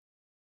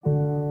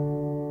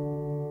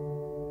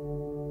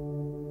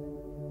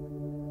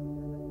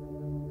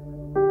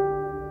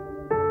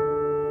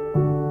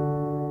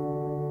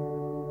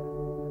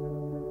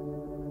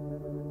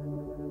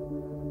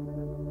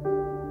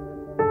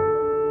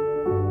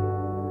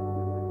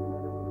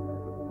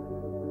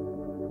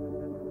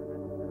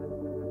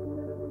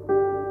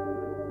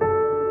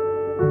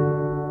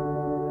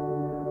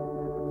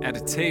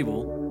At a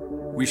table,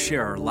 we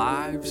share our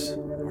lives,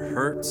 our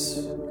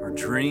hurts, our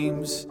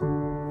dreams,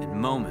 and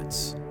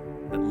moments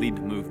that lead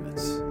to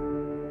movements.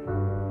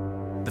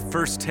 The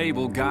first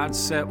table God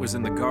set was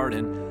in the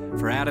garden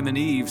for Adam and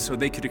Eve so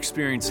they could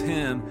experience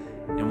Him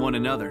and one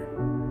another.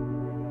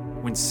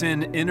 When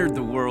sin entered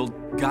the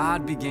world,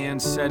 God began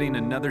setting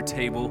another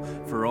table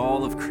for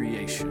all of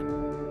creation.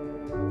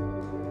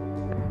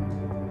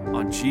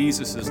 On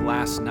Jesus'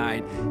 last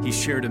night, He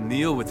shared a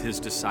meal with His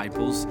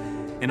disciples,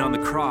 and on the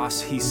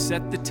cross, He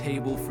set the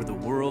table for the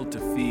world to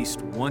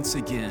feast once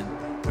again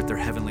with their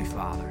Heavenly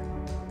Father.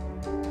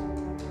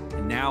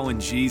 And now in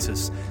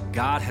Jesus,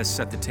 God has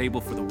set the table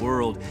for the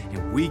world,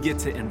 and we get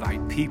to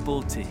invite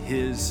people to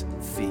His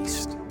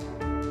feast.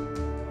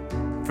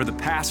 For the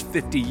past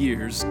 50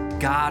 years,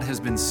 God has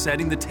been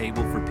setting the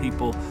table for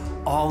people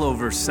all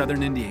over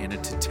southern Indiana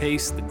to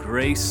taste the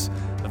grace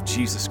of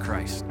Jesus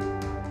Christ.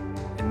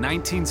 In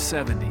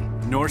 1970,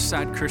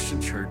 Northside Christian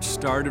Church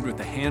started with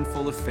a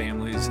handful of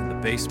families in the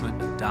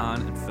basement of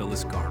Don and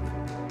Phyllis Garman.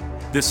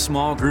 This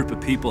small group of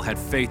people had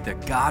faith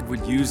that God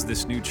would use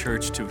this new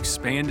church to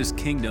expand His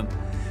kingdom,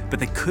 but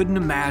they couldn't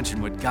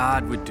imagine what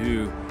God would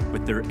do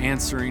with their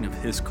answering of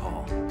His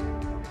call.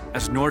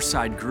 As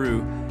Northside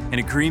grew, an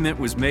agreement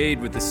was made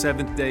with the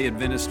Seventh-day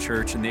Adventist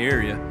Church in the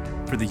area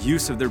for the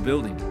use of their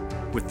building.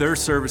 With their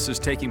services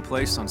taking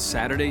place on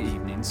Saturday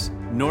evenings,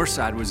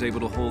 Northside was able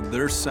to hold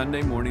their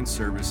Sunday morning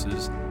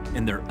services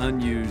in their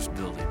unused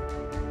building.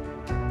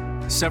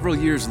 Several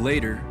years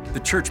later, the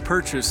church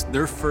purchased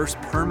their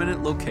first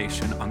permanent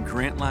location on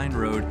Grant Line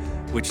Road,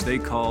 which they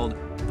called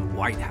the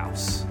White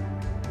House.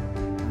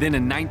 Then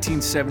in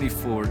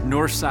 1974,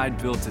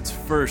 Northside built its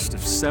first of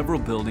several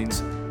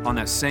buildings on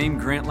that same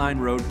Grant Line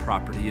Road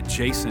property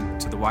adjacent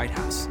to the White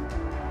House.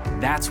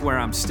 That's where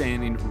I'm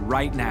standing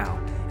right now,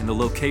 in the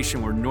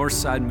location where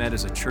Northside met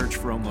as a church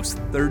for almost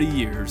 30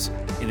 years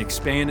and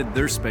expanded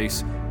their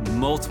space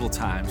multiple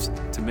times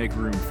to make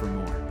room for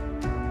more.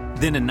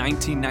 Then in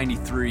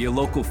 1993, a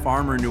local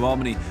farmer in New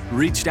Albany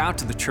reached out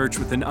to the church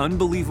with an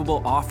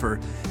unbelievable offer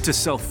to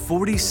sell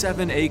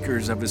 47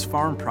 acres of his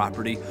farm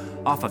property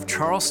off of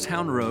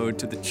Charlestown Road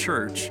to the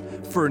church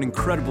for an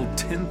incredible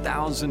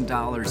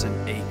 $10,000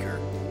 an acre.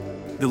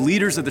 The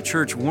leaders of the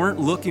church weren't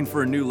looking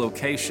for a new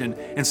location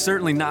and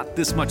certainly not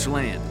this much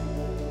land.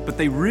 But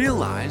they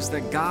realized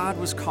that God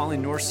was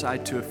calling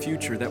Northside to a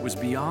future that was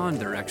beyond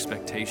their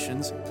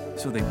expectations,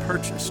 so they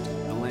purchased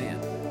the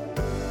land.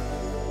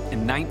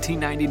 In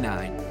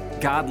 1999,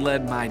 God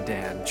led my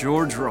dad,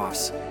 George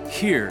Ross,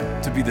 here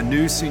to be the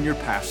new senior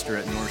pastor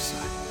at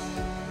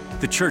Northside.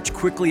 The church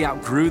quickly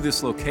outgrew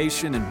this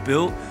location and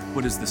built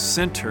what is the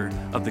center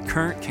of the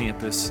current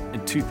campus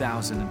in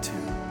 2002.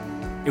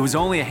 It was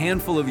only a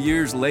handful of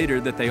years later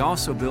that they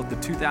also built the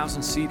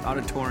 2,000-seat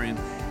auditorium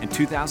in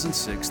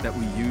 2006 that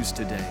we use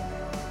today.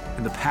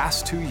 In the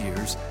past 2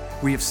 years,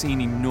 we have seen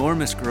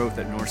enormous growth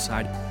at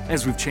Northside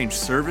as we've changed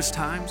service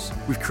times,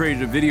 we've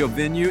created a video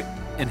venue,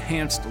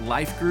 enhanced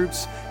life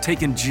groups,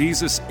 taken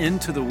Jesus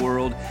into the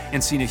world,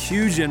 and seen a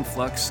huge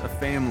influx of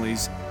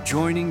families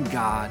joining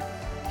God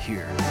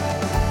here.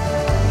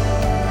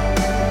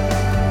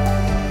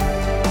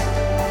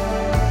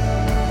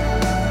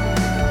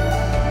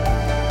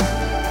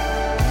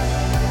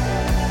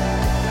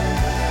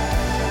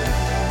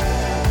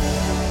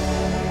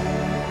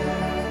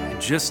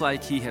 Just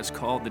like He has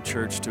called the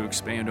church to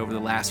expand over the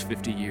last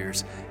 50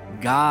 years,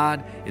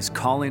 God is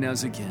calling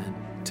us again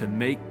to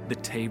make the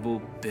table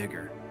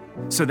bigger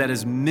so that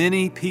as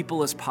many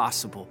people as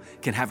possible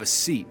can have a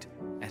seat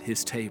at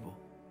His table.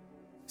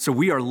 So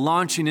we are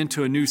launching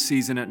into a new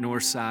season at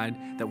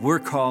Northside that we're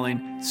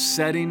calling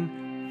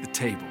Setting the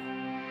Table.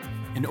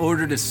 In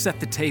order to set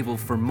the table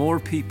for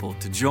more people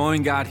to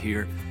join God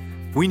here,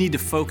 we need to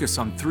focus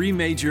on 3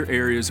 major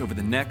areas over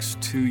the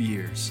next 2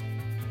 years.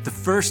 The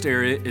first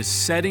area is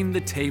setting the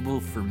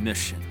table for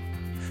mission.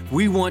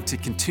 We want to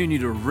continue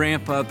to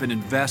ramp up and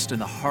invest in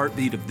the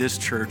heartbeat of this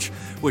church,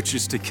 which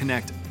is to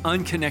connect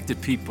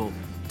unconnected people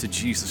to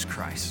Jesus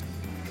Christ.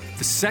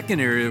 The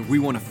second area we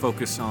want to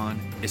focus on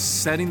is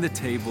setting the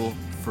table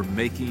for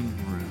making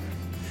room.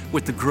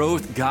 With the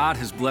growth God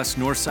has blessed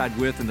Northside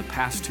with in the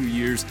past 2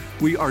 years,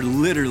 we are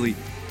literally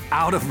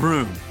out of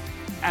room.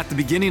 At the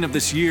beginning of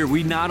this year,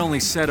 we not only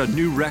set a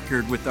new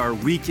record with our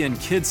weekend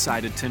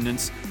kids-side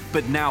attendance,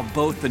 but now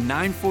both the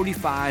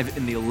 9:45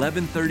 and the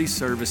 11:30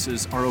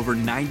 services are over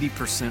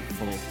 90%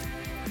 full.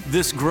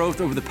 This growth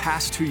over the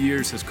past 2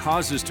 years has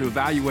caused us to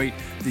evaluate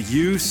the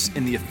use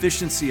and the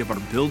efficiency of our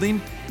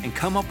building and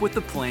come up with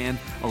a plan,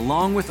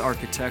 along with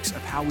architects,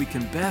 of how we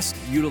can best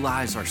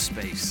utilize our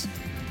space.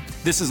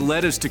 This has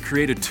led us to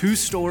create a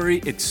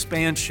 2-story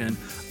expansion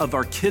of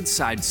our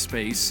kids-side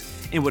space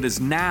in what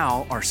is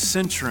now our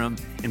Centrum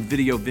and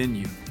video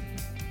venue.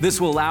 This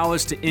will allow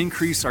us to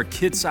increase our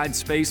kids-side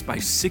space by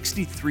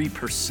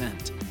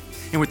 63%.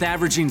 And with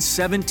averaging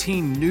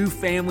 17 new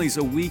families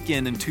a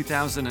weekend in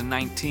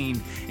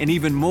 2019, and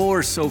even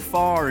more so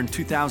far in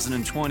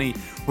 2020,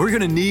 we're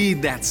gonna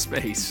need that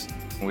space.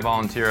 We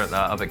volunteer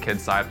up at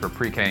Kids Side for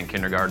pre-K and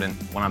kindergarten.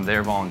 When I'm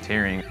there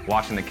volunteering,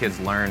 watching the kids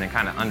learn and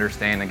kind of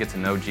understand and get to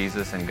know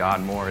Jesus and God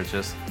more is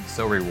just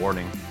so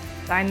rewarding.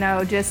 I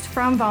know just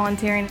from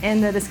volunteering in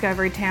the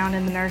Discovery Town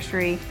in the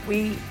nursery,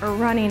 we are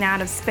running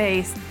out of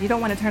space. You don't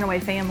want to turn away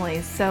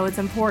families, so it's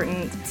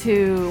important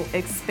to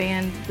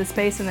expand the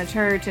space in the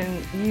church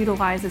and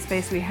utilize the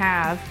space we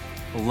have.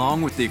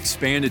 Along with the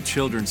expanded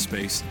children's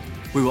space,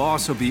 we will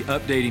also be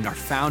updating our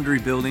Foundry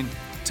building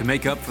to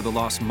make up for the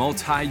lost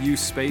multi-use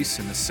space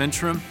in the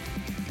Centrum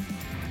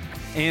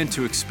and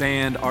to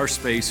expand our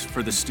space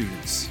for the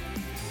students.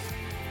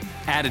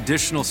 Add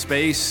additional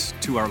space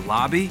to our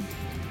lobby,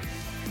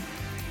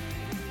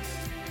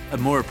 a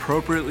more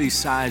appropriately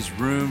sized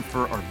room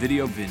for our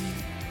video venue,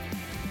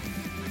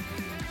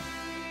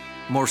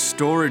 more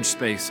storage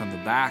space on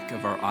the back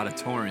of our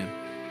auditorium,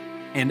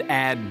 and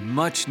add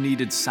much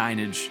needed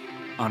signage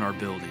on our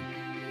building.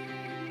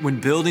 When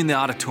building the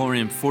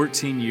auditorium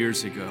 14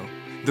 years ago,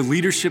 the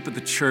leadership of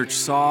the church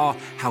saw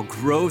how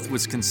growth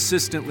was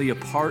consistently a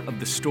part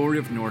of the story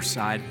of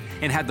Northside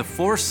and had the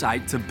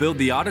foresight to build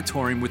the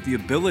auditorium with the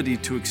ability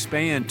to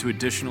expand to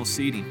additional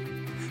seating.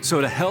 So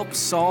to help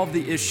solve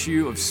the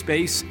issue of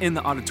space in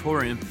the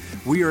auditorium,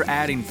 we are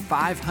adding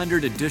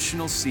 500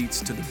 additional seats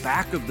to the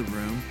back of the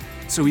room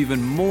so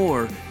even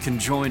more can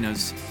join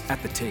us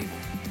at the table.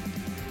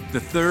 The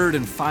third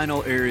and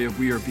final area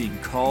we are being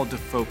called to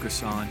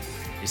focus on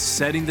is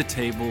setting the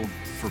table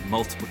for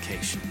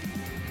multiplication.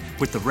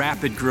 With the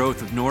rapid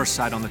growth of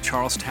Northside on the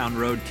Charlestown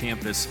Road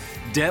campus,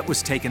 debt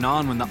was taken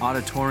on when the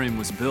auditorium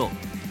was built.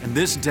 And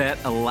this debt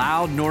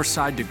allowed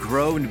Northside to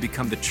grow and to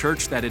become the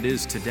church that it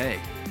is today.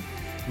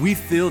 We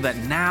feel that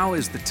now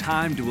is the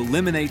time to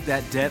eliminate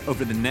that debt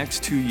over the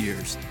next 2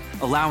 years,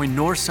 allowing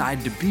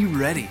Northside to be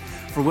ready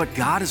for what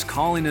God is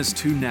calling us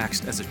to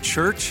next as a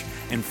church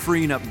and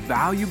freeing up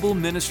valuable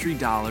ministry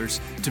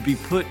dollars to be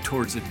put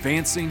towards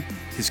advancing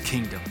His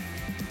kingdom.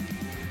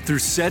 Through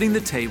setting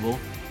the table,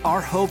 our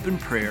hope and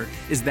prayer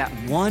is that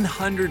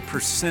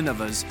 100%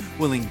 of us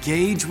will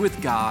engage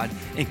with God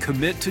and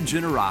commit to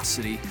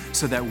generosity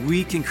so that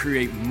we can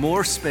create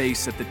more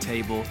space at the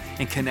table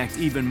and connect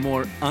even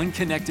more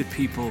unconnected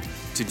people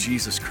to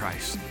Jesus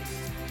Christ.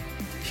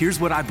 Here's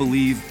what I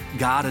believe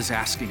God is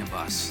asking of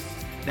us,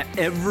 that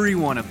every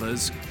one of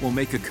us will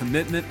make a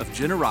commitment of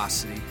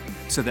generosity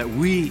so that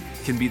we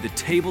can be the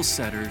table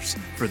setters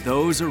for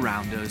those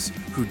around us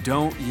who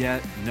don't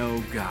yet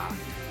know God.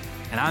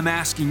 And I'm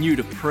asking you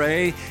to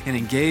pray and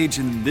engage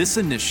in this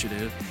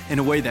initiative in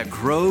a way that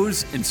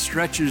grows and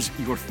stretches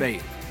your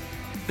faith.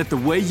 That the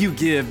way you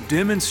give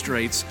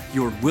demonstrates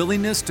your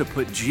willingness to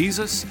put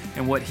Jesus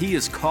and what He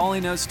is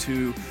calling us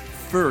to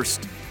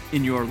first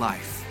in your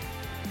life.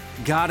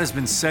 God has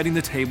been setting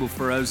the table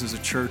for us as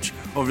a church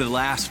over the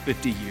last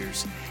 50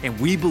 years, and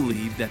we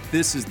believe that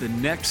this is the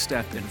next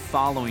step in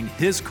following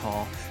His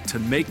call to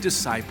make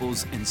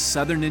disciples in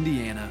Southern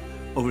Indiana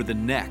over the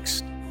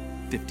next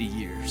 50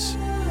 years.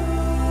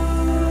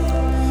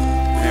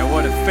 Man,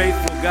 what a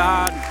faithful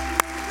God.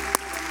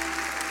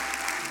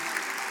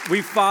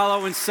 We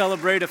follow and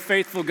celebrate a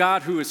faithful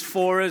God who is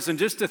for us. And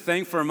just to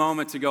think for a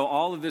moment ago,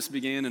 all of this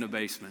began in a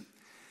basement.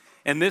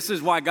 And this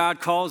is why God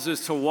calls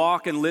us to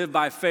walk and live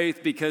by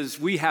faith, because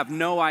we have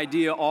no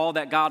idea all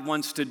that God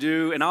wants to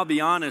do. And I'll be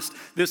honest,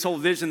 this whole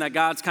vision that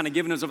God's kind of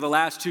given us over the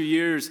last 2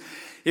 years,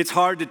 it's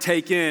hard to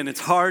take in.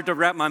 It's hard to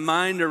wrap my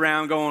mind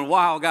around going,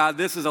 wow, God,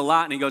 this is a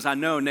lot. And He goes, I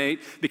know,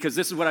 Nate, because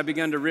this is what I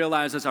begun to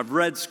realize as I've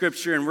read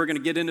Scripture, and we're going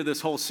to get into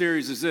this whole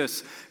series, is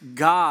this.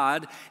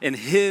 God and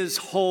His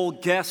whole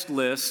guest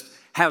list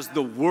has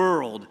the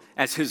world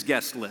as His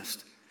guest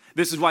list.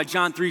 This is why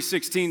John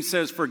 3:16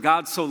 says, for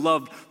God so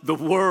loved the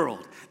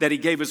world that He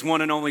gave His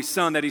one and only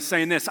Son, that He's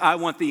saying this, I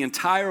want the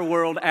entire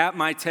world at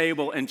my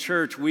table. And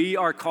church, we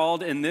are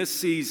called in this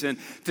season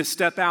to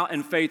step out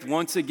in faith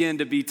once again,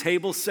 to be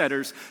table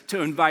setters,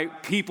 to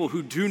invite people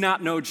who do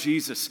not know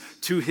Jesus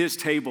to His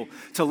table,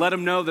 to let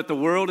them know that the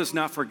world is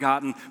not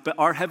forgotten, but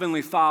our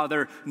Heavenly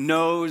Father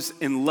knows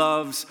and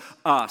loves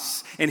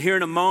us. And here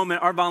in a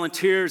moment, our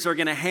volunteers are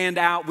going to hand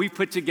out, we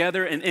put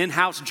together an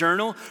in-house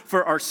journal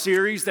for our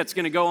series that's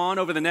going to go on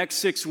over the next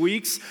 6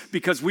 weeks,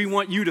 because we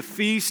want you to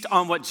feast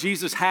on what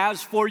Jesus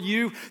has for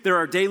you. There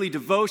are daily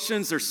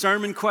devotions, there's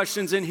sermon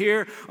questions in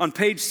here. On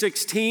page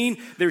 16,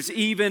 there's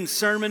even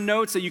sermon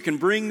notes that you can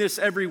bring this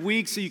every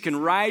week so you can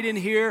write in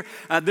here.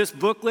 This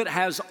booklet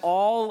has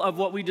all of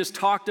what we just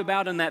talked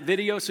about in that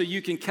video, so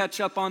you can catch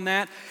up on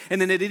that.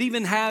 And then it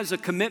even has a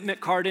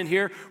commitment card in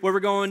here where we're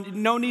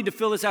going, no need to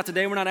fill this out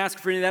today. We're not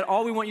asking for any of that.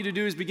 All we want you to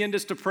do is begin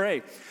just to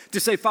pray. To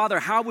say, Father,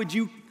 how would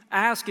you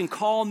ask and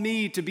call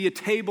me to be a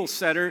table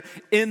setter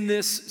in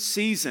this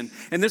season?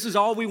 And this is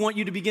all we want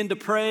you to begin to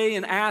pray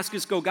and ask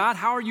is go, God,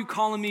 how are you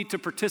calling me to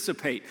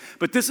participate?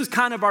 But this is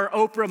kind of our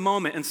Oprah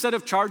moment. Instead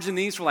of charging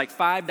these for like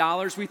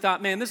 $5, we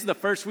thought, man, this is the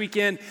first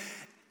weekend.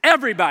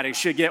 Everybody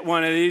should get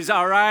one of these,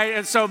 all right?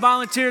 And so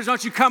volunteers,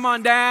 don't you come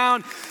on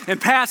down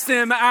and pass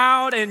them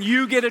out, and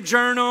you get a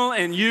journal,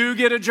 and you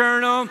get a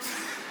journal,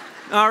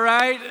 all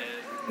right?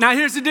 Now,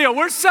 here's the deal.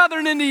 We're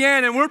Southern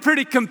Indiana, and we're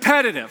pretty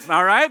competitive,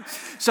 all right?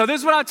 So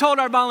this is what I told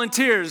our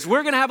volunteers.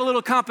 We're going to have a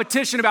little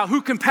competition about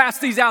who can pass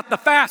these out the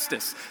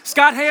fastest.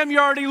 Scott Ham,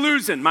 you're already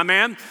losing, my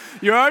man.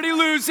 You're already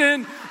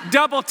losing.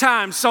 Double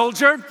time,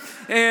 soldier.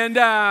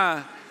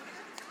 And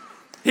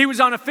he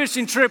was on a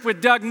fishing trip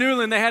with Doug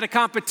Newland. They had a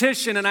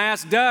competition, and I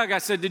asked Doug, I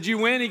said, did you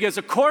win? He goes,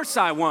 of course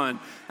I won.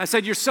 I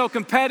said, you're so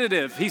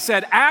competitive. He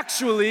said,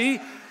 actually,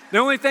 the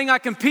only thing I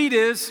compete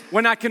is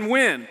when I can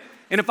win.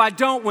 And if I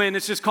don't win,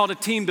 it's just called a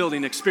team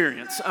building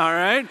experience, all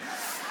right?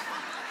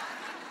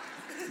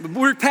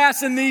 We're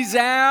passing these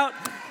out.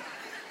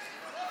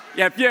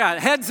 Yeah,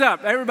 heads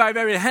up.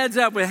 Everybody, heads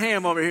up with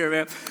Ham over here,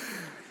 man.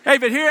 Hey,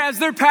 but here, as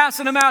they're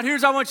passing them out,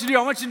 here's what I want you to do.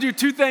 I want you to do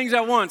two things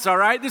at once, all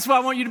right? This is what I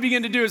want you to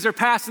begin to do as they're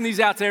passing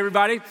these out to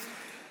everybody.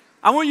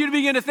 I want you to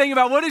begin to think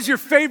about what is your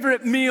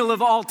favorite meal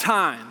of all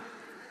time?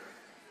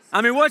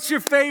 I mean, what's your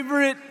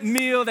favorite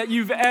meal that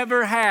you've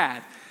ever had?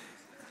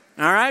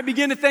 All right,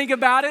 begin to think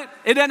about it.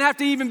 It doesn't have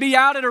to even be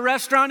out at a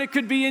restaurant. It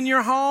could be in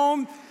your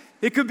home.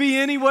 It could be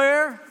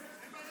anywhere.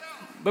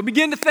 But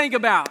begin to think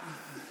about.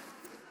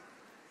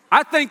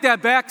 I think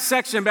that back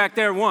section back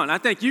there won. I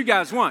think you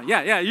guys won.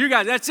 Yeah, you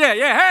guys, that's it.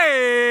 Yeah,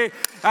 hey,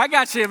 I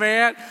got you,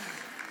 man.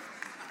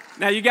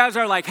 Now, you guys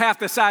are like half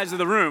the size of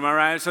the room, all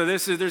right? So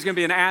there's going to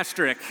be an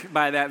asterisk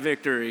by that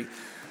victory.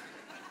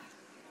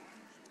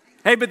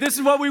 Hey, but this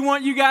is what we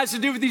want you guys to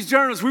do with these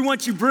journals. We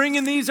want you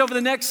bringing these over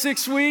the next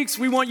 6 weeks.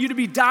 We want you to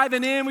be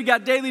diving in. We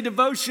got daily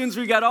devotions.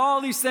 We got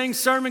all these things.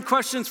 Sermon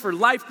questions for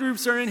life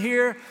groups are in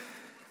here.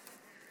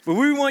 But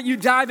we want you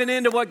diving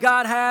into what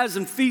God has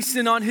and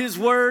feasting on His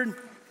Word.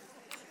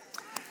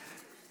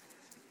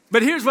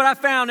 But here's what I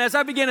found as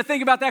I began to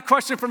think about that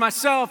question for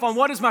myself on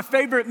what is my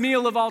favorite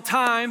meal of all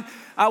time.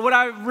 What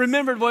I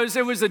remembered was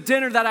it was a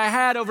dinner that I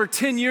had over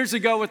 10 years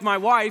ago with my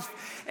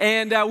wife.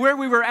 And where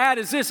we were at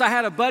is this. I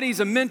had a buddy, he's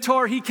a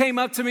mentor. He came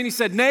up to me and he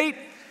said, Nate,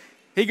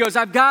 he goes,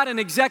 I've got an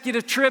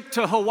executive trip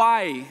to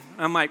Hawaii.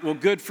 I'm like, well,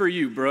 good for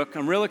you, Brooke.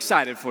 I'm real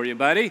excited for you,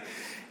 buddy.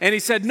 And he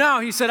said, no.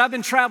 He said, I've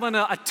been traveling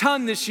a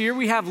ton this year.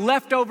 We have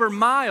leftover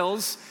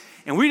miles.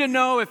 And we didn't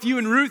know if you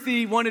and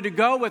Ruthie wanted to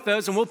go with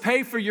us, and we'll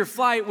pay for your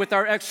flight with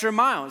our extra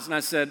miles. And I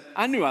said,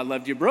 I knew I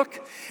loved you,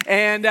 Brooke.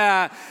 And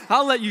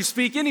I'll let you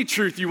speak any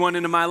truth you want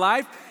into my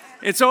life.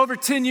 It's over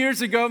 10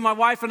 years ago, my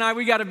wife and I,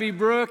 we got to be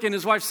Brooke and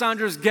his wife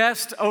Sandra's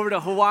guest over to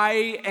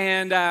Hawaii.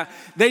 And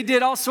they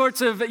did all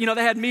sorts of, they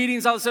had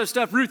meetings, all this other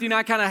stuff. Ruthie and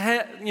I kind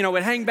of,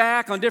 would hang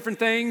back on different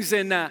things.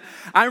 And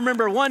I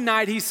remember one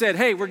night he said,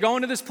 hey, we're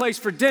going to this place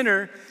for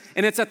dinner,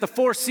 and it's at the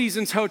Four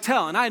Seasons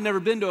Hotel. And I had never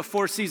been to a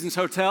Four Seasons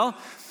Hotel.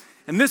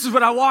 And this is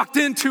what I walked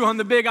into on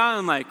the Big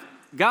Island, like,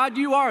 God,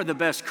 you are the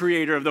best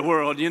creator of the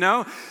world,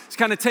 It's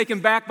kind of taken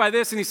back by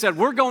this. And he said,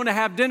 we're going to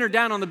have dinner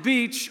down on the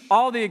beach.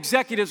 All the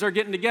executives are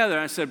getting together.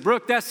 I said,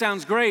 Brooke, that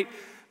sounds great.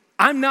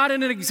 I'm not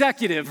an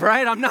executive,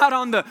 right? I'm not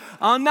on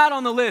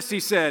the list. He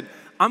said,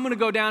 I'm going to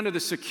go down to the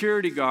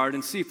security guard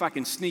and see if I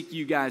can sneak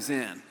you guys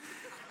in.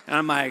 And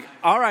I'm like,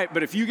 all right,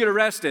 but if you get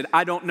arrested,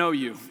 I don't know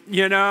you,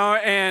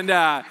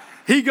 And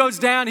he goes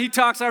down, he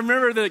talks. I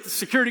remember the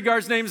security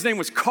guard's name. His name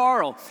was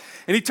Carl.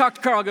 And he talked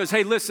to Carl, goes,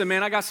 hey, listen,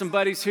 man, I got some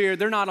buddies here.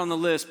 They're not on the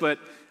list, but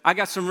I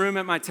got some room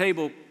at my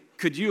table.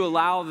 Could you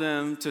allow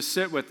them to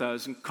sit with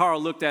us? And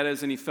Carl looked at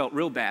us and he felt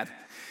real bad.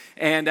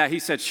 And he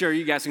said, sure,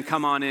 you guys can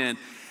come on in.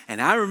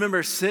 And I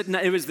remember sitting,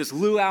 it was this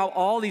luau,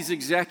 all these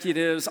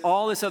executives,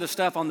 all this other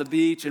stuff on the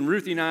beach. And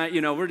Ruthie and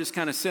I, we're just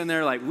kind of sitting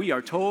there like we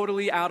are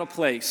totally out of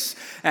place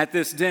at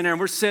this dinner. And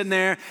we're sitting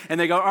there and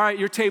they go, all right,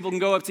 your table can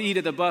go up to eat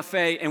at the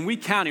buffet. And we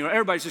counting,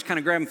 everybody's just kind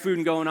of grabbing food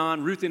and going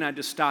on. Ruthie and I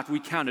just stopped. We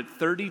counted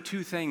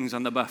 32 things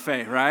on the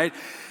buffet, right?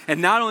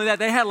 And not only that,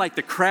 they had like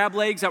the crab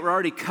legs that were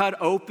already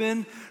cut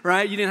open,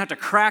 right? You didn't have to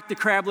crack the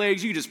crab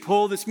legs. You just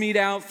pull this meat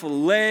out,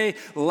 filet,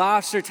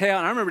 lobster tail.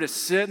 And I remember just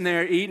sitting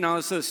there eating all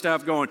this other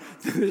stuff going,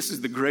 this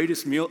is the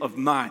greatest meal of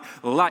my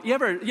life. You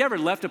ever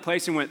left a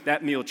place and went,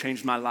 that meal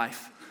changed my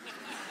life?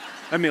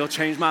 That meal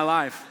changed my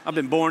life. I've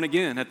been born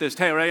again at this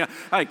table, right?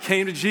 I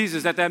came to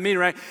Jesus at that meeting,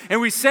 right?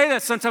 And we say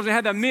that sometimes we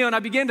had that meal, and I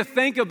began to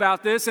think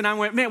about this, and I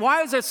went, man,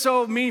 why is that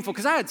so meaningful?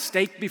 Because I had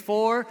steak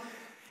before.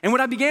 And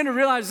what I began to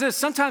realize is this,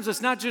 sometimes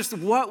it's not just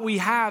what we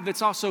have,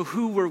 it's also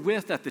who we're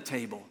with at the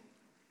table.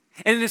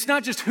 And it's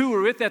not just who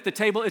we're with at the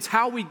table, it's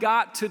how we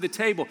got to the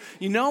table.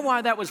 You know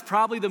why that was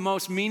probably the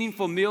most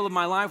meaningful meal of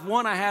my life?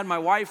 One, I had my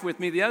wife with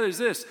me. The other is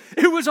this,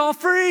 it was all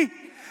free.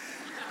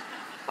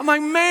 I'm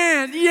like,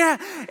 man, yeah.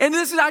 And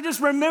I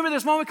just remember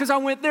this moment because I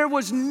went, there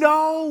was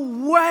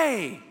no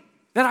way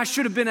that I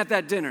should have been at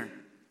that dinner.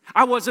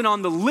 I wasn't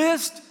on the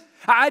list.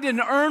 I didn't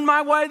earn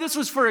my way. This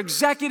was for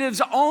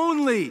executives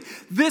only.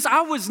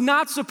 I was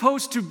not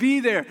supposed to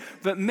be there.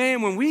 But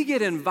man, when we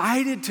get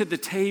invited to the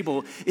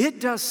table, it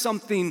does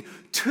something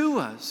to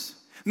us.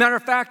 Matter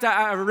of fact,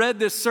 I read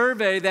this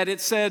survey that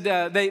it said,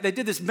 they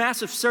did this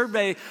massive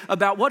survey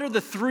about what are the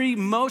 3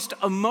 most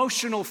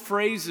emotional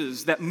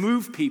phrases that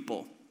move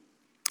people.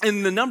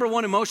 And the number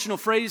 1 emotional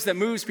phrase that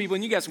moves people,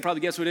 and you guys can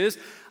probably guess what it is,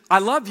 I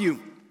love you.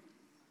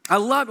 I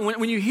love it.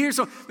 When you hear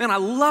so, man, I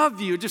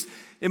love you. Just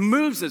It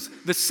moves us.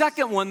 The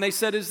second one they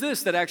said is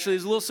this, that actually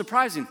is a little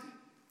surprising.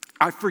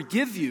 I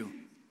forgive you.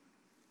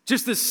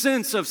 Just this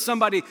sense of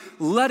somebody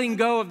letting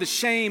go of the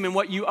shame and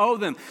what you owe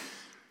them.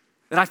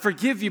 That I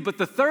forgive you. But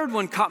the third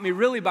one caught me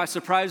really by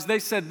surprise. They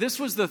said this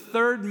was the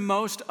third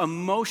most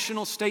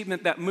emotional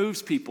statement that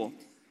moves people.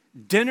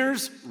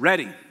 Dinner's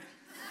ready.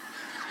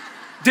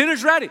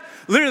 Dinner's ready.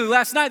 Literally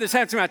last night this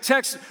happened to me. I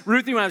text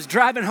Ruthie when I was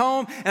driving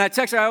home, and I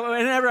text her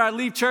whenever I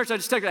leave church. I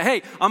just text her,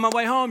 hey, on my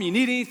way home, you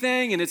need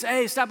anything? And it's,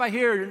 hey, stop by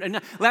here. And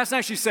last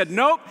night she said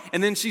nope,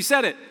 and then she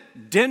said it.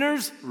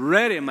 Dinner's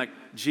ready. I'm like,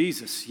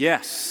 Jesus,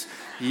 yes,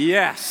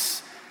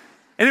 yes.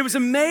 And it was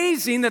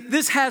amazing that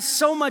this has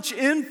so much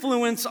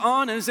influence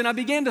on us. And I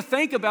began to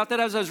think about that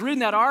as I was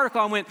reading that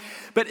article. I went,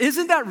 but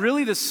isn't that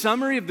really the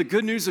summary of the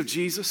good news of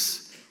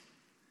Jesus?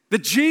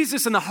 That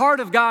Jesus and the heart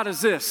of God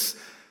is this.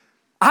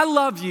 I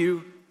love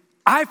you,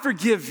 I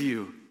forgive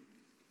you,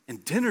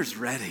 and dinner's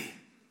ready.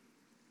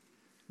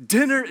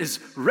 Dinner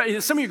is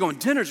ready. Some of you are going,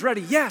 dinner's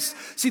ready. Yes.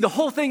 See, the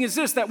whole thing is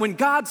this, that when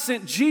God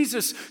sent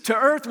Jesus to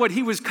earth, what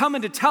he was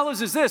coming to tell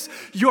us is this,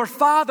 your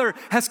Father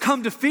has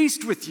come to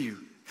feast with you.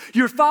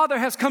 Your Father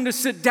has come to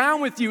sit down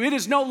with you. It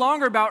is no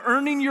longer about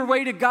earning your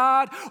way to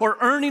God or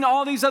earning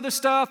all these other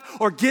stuff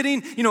or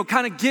getting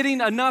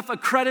enough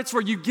credits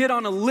where you get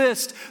on a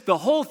list. The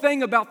whole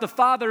thing about the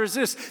Father is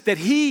this, that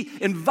he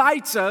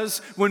invites us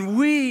when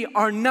we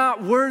are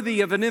not worthy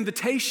of an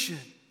invitation.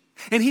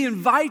 And he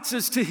invites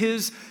us to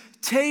his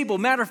table.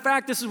 Matter of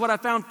fact, this is what I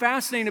found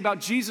fascinating about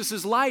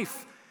Jesus'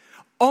 life.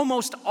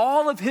 Almost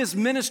all of his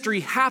ministry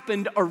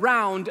happened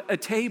around a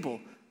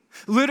table.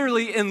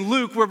 Literally in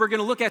Luke, where we're going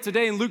to look at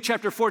today in Luke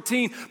chapter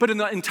 14, but in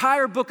the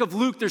entire book of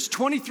Luke, there's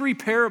 23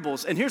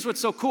 parables. And here's what's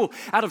so cool.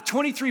 Out of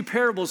 23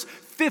 parables,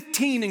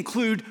 15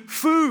 include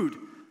food.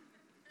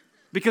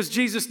 Because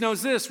Jesus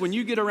knows this, when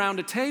you get around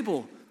a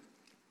table,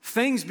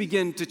 things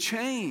begin to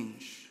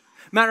change.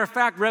 Matter of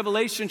fact,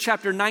 Revelation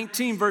chapter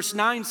 19, verse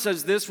 9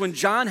 says this, when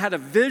John had a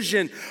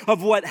vision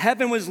of what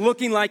heaven was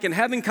looking like and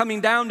heaven coming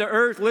down to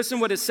earth,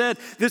 listen what it said.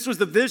 This was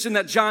the vision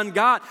that John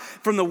got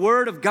from the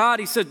word of God.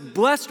 He said,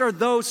 blessed are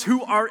those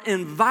who are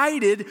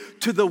invited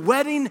to the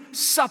wedding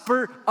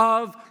supper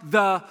of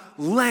the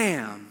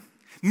Lamb.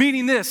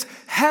 Meaning this,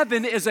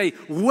 heaven is a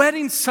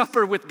wedding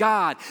supper with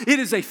God. It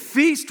is a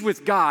feast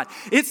with God.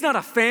 It's not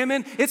a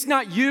famine. It's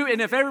not you. And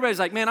if everybody's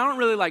like, man, I don't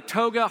really like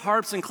toga,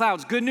 harps, and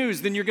clouds, good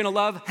news, then you're going to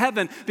love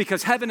heaven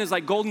because heaven is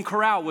like Golden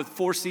Corral with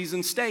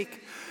 4-season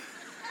steak.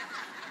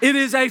 It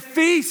is a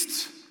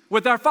feast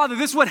with our Father.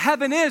 This is what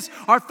heaven is.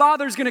 Our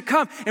Father is going to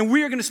come and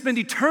we are going to spend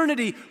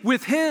eternity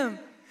with him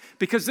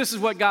because this is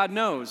what God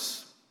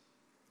knows.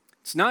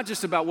 It's not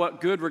just about what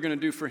good we're going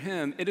to do for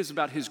him. It is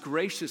about his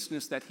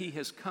graciousness that he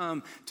has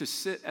come to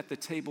sit at the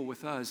table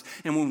with us.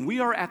 And when we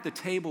are at the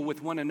table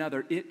with one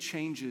another, it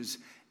changes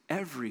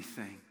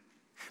everything.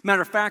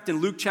 Matter of fact,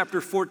 in Luke chapter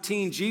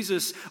 14,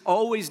 Jesus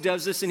always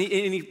does this, and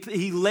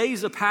he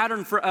lays a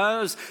pattern for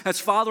us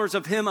as followers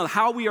of him of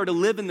how we are to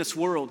live in this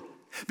world.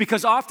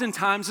 Because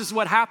oftentimes this is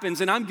what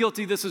happens, and I'm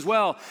guilty of this as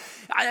well.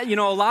 A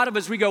lot of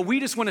us, we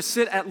just want to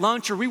sit at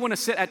lunch or we want to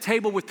sit at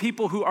table with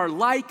people who are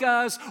like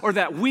us or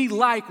that we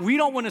like. We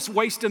don't want to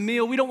waste a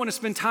meal. We don't want to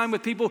spend time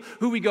with people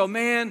who we go,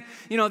 man,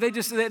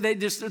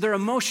 they're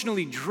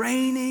emotionally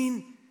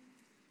draining.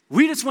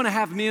 We just want to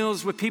have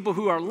meals with people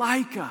who are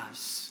like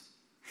us.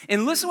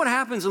 And listen what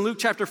happens in Luke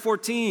chapter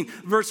 14,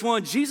 verse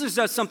 1. Jesus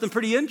does something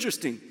pretty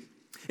interesting.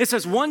 It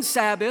says, one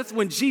Sabbath,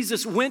 when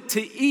Jesus went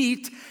to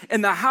eat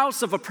in the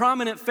house of a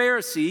prominent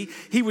Pharisee,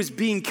 he was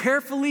being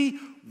carefully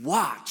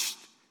watched.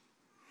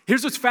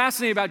 Here's what's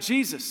fascinating about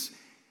Jesus.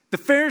 The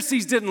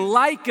Pharisees didn't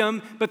like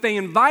him, but they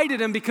invited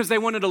him because they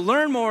wanted to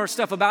learn more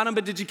stuff about him.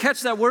 But did you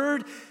catch that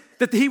word?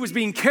 That he was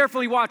being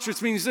carefully watched,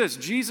 which means this.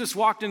 Jesus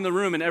walked in the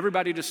room and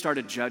everybody just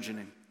started judging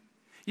him.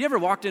 You ever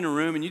walked in a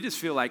room and you just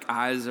feel like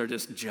eyes are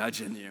just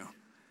judging you?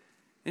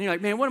 And you're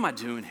like, man, what am I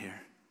doing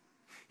here?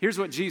 Here's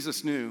what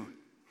Jesus knew.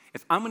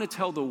 If I'm going to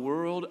tell the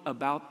world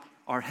about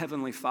our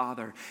Heavenly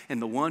Father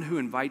and the one who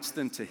invites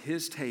them to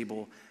his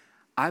table,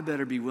 I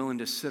better be willing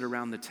to sit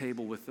around the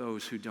table with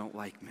those who don't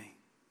like me.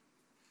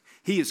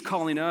 He is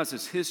calling us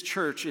as his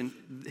church and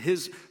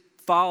his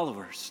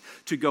followers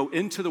to go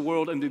into the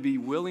world and to be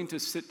willing to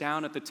sit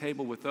down at the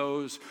table with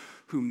those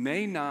who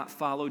may not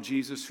follow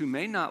Jesus, who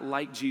may not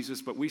like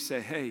Jesus, but we say,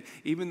 hey,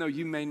 even though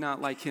you may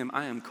not like him,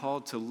 I am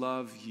called to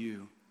love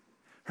you.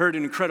 Heard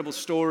an incredible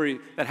story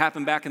that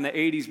happened back in the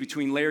 80s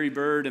between Larry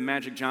Bird and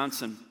Magic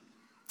Johnson.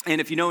 And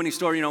if you know any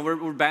story,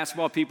 we're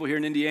basketball people here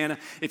in Indiana.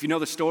 If you know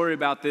the story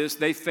about this,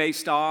 they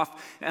faced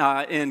off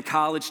in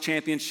college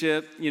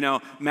championship.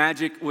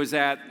 Magic was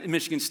at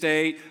Michigan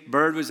State.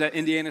 Bird was at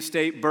Indiana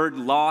State. Bird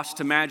lost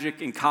to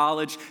Magic in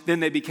college. Then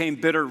they became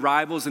bitter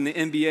rivals in the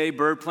NBA.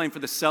 Bird playing for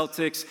the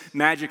Celtics,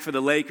 Magic for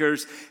the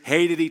Lakers,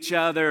 hated each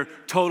other,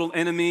 total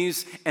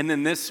enemies. And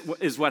then this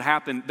is what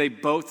happened. They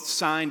both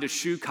signed a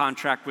shoe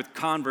contract with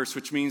Converse,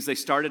 which means they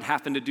started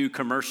having to do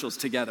commercials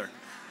together.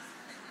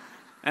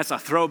 That's a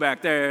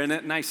throwback there, isn't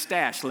it? Nice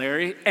stash,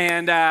 Larry.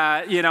 And,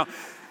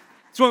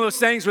 It's one of those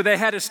things where they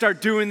had to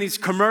start doing these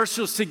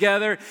commercials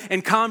together,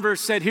 and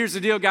Converse said, here's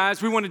the deal,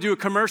 guys, we want to do a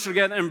commercial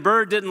together, and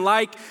Bird didn't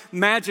like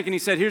magic, and he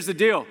said, here's the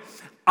deal,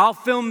 I'll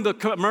film the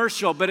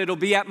commercial, but it'll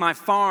be at my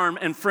farm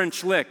in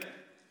French Lick.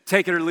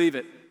 Take it or leave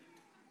it.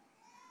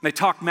 They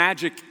talked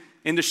magic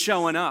into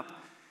showing up,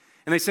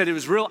 and they said it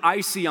was real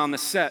icy on the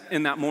set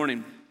in that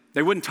morning.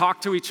 They wouldn't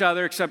talk to each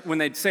other except when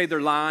they'd say their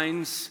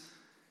lines,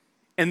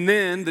 and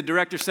then the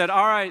director said,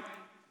 all right,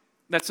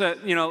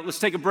 let's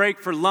take a break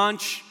for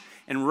lunch.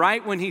 And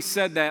right when he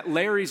said that,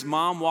 Larry's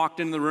mom walked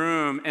in the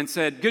room and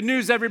said, good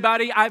news,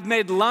 everybody, I've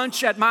made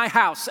lunch at my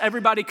house.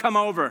 Everybody come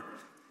over.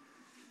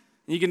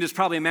 And you can just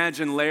probably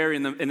imagine Larry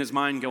in his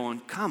mind going,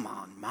 come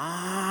on,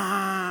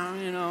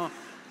 Mom,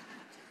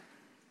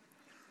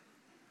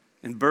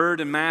 And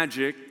Bird and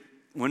Magic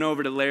went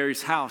over to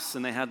Larry's house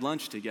and they had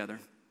lunch together.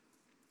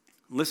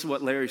 Listen to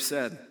what Larry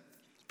said.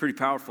 It's pretty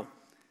powerful.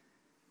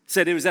 He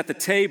said, it was at the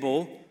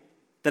table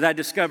that I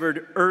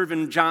discovered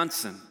Irvin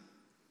Johnson.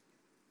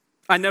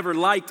 I never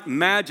liked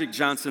Magic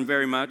Johnson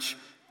very much,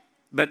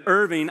 but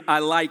Irving I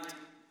liked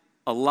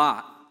a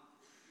lot.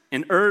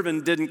 And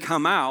Irvin didn't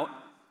come out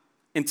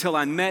until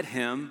I met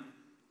him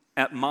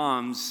at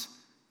Mom's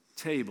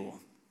table.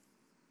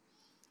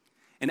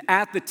 And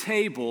at the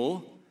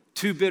table,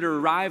 two bitter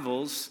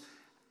rivals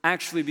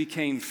actually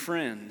became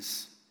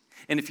friends.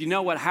 And if you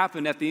know what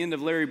happened at the end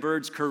of Larry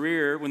Bird's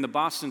career, when the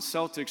Boston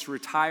Celtics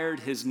retired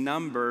his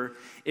number,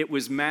 it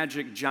was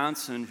Magic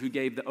Johnson who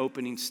gave the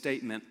opening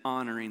statement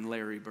honoring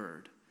Larry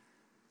Bird.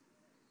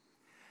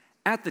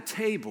 At the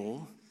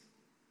table,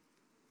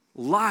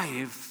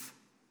 life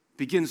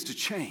begins to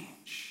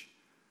change.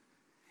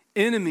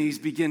 Enemies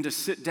begin to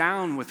sit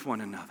down with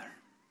one another.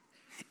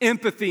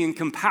 Empathy and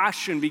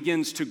compassion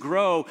begins to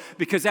grow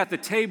because at the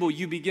table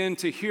you begin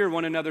to hear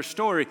one another's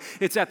story.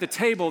 It's at the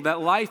table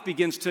that life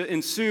begins to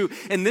ensue.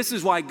 And this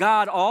is why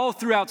God all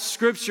throughout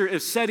Scripture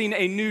is setting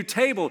a new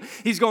table.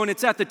 He's going,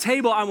 it's at the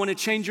table I want to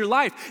change your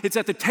life. It's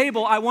at the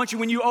table I want you,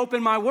 when you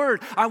open my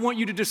word, I want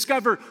you to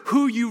discover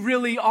who you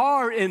really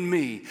are in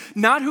me.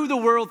 Not who the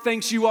world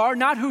thinks you are,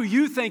 not who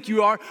you think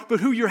you are, but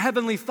who your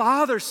heavenly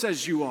Father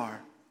says you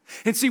are.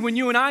 And see, when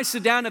you and I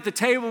sit down at the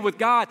table with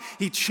God,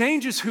 He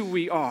changes who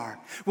we are.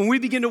 When we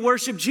begin to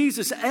worship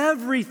Jesus,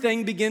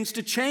 everything begins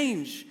to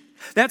change.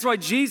 That's why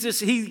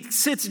Jesus, He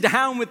sits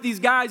down with these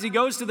guys. He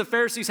goes to the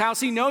Pharisees' house.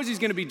 He knows He's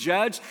going to be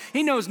judged.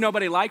 He knows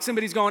nobody likes Him,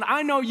 but He's going,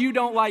 I know you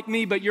don't like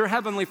me, but your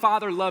heavenly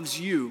Father loves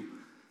you.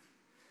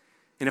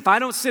 And if I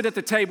don't sit at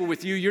the table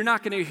with you, you're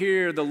not going to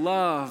hear the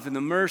love and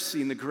the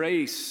mercy and the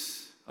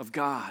grace of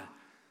God.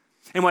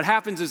 And what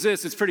happens is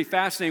this, it's pretty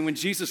fascinating. When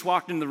Jesus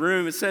walked in the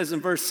room, it says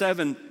in verse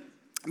 7,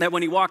 that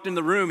when He walked in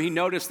the room, He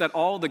noticed that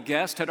all the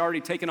guests had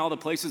already taken all the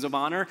places of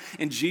honor,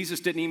 and Jesus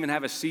didn't even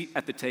have a seat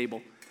at the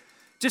table.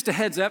 Just a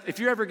heads up, if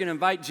you're ever going to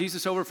invite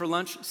Jesus over for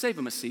lunch, save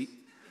Him a seat,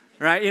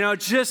 right? It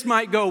just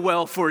might go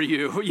well for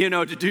you,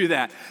 to do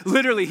that.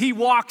 Literally, He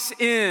walks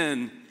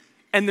in,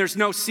 and there's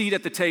no seat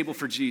at the table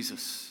for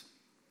Jesus.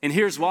 And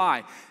here's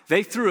why.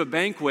 They threw a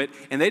banquet,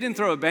 and they didn't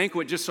throw a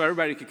banquet just so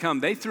everybody could come.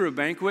 They threw a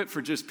banquet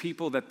for just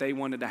people that they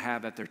wanted to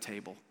have at their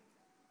table.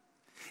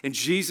 And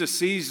Jesus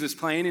sees this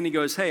plan and He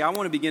goes, hey, I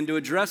want to begin to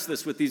address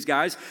this with these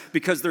guys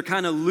because they're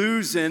kind of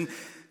losing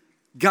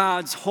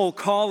God's whole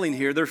calling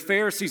here. They're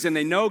Pharisees and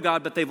they know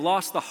God, but they've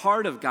lost the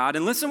heart of God.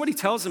 And listen to what He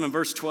tells them in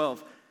verse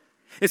 12.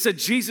 It said,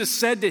 Jesus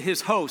said to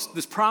His host,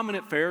 this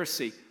prominent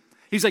Pharisee,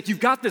 He's like,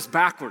 you've got this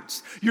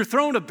backwards. You're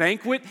throwing a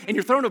banquet and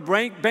you're throwing a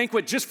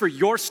banquet just for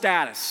your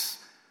status.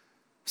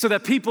 So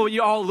that people,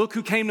 you all look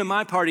who came to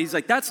my party. He's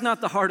like, that's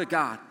not the heart of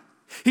God.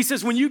 He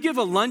says, when you give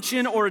a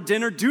luncheon or a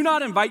dinner, do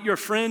not invite your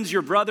friends,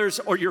 your brothers,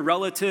 or your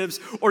relatives,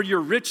 or your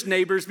rich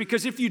neighbors,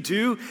 because if you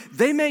do,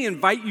 they may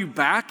invite you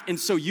back, and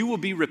so you will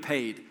be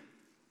repaid.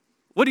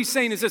 What He's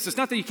saying is this, it's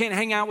not that you can't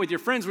hang out with your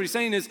friends. What He's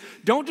saying is,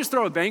 don't just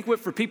throw a banquet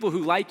for people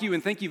who like you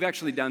and think you've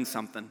actually done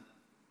something.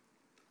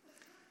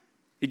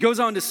 He goes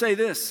on to say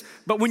this,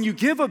 but when you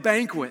give a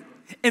banquet,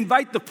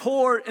 invite the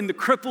poor and the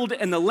crippled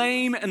and the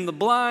lame and the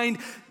blind,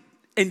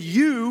 and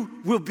you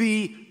will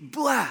be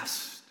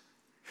blessed.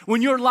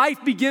 When your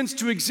life begins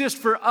to exist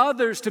for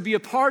others to be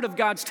a part of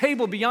God's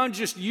table beyond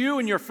just you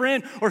and your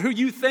friend or who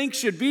you think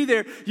should be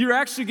there, you're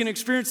actually going to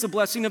experience the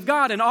blessing of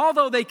God. And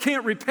although they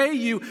can't repay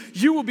you,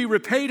 you will be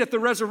repaid at the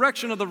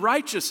resurrection of the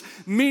righteous,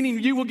 meaning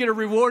you will get a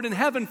reward in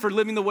heaven for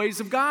living the ways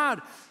of God.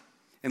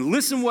 And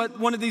listen what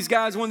one of these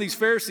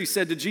Pharisees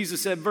said to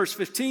Jesus at verse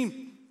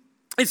 15.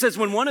 It says,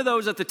 when one of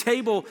those at the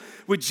table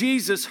with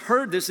Jesus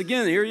heard this,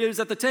 again, here he is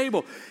at the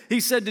table, he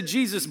said to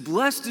Jesus,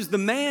 blessed is the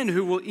man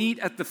who will eat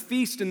at the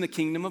feast in the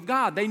kingdom of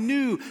God. They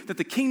knew that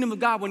the kingdom of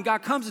God, when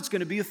God comes, it's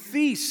going to be a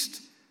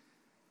feast.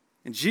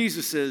 And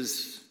Jesus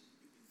says,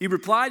 He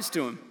replies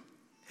to him.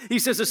 He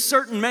says, a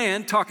certain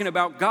man, talking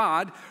about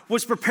God,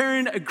 was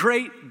preparing a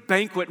great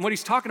banquet. And what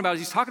he's talking about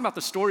is he's talking about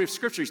the story of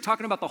Scripture. He's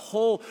talking about the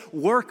whole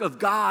work of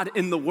God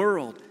in the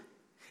world.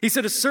 He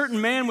said a certain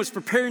man was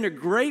preparing a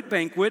great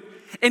banquet,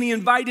 and he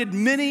invited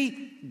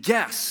many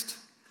guests.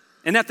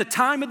 And at the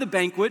time of the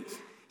banquet,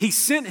 he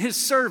sent his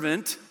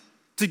servant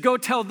to go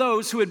tell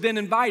those who had been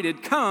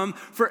invited, come,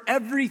 for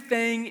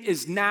everything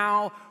is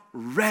now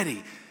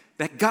ready.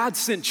 That God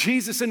sent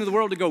Jesus into the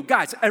world to go,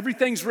 guys,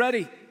 everything's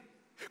ready.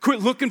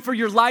 Quit looking for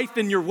your life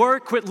in your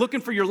work. Quit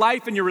looking for your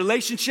life in your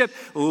relationship.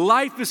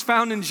 Life is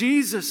found in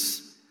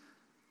Jesus.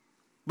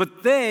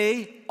 But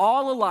they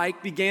all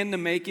alike began to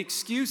make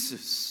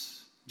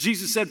excuses.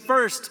 Jesus said,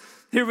 first,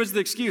 here was the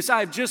excuse.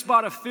 I have just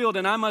bought a field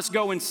and I must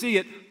go and see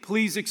it.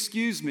 Please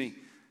excuse me.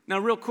 Now,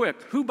 real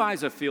quick, who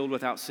buys a field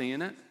without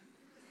seeing it?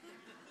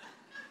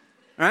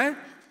 Right?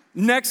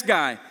 Next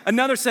guy,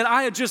 another said,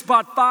 I had just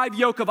bought 5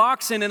 yoke of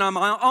oxen and I'm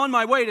on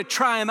my way to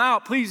try them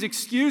out. Please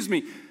excuse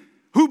me.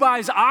 Who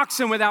buys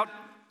oxen without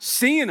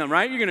seeing them,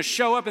 right? You're going to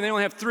show up and they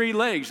only have 3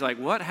 legs. You're like,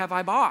 what have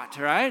I bought,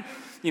 right?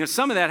 You know,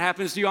 some of that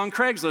happens to you on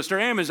Craigslist or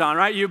Amazon,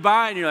 right? You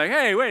buy it and you're like,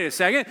 hey, wait a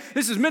second.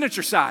 This is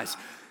miniature size.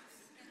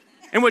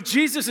 And what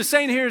Jesus is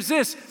saying here is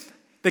this,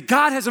 that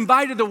God has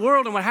invited the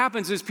world, and what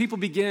happens is people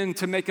begin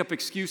to make up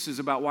excuses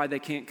about why they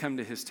can't come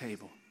to his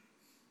table.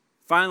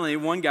 Finally,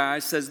 one guy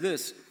says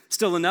this.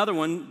 Still another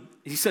one,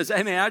 he says,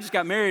 hey, man, I just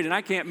got married and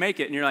I can't make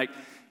it. And you're like,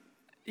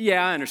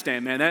 yeah, I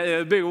understand, man.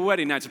 A big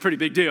wedding night's a pretty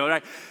big deal,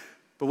 right?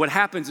 But what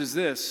happens is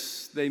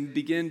this. They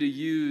begin to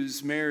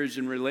use marriage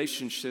and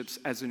relationships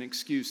as an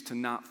excuse to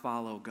not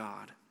follow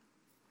God.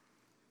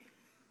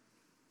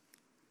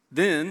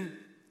 Then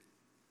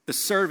the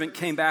servant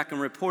came back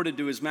and reported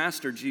to his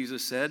master,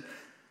 Jesus said,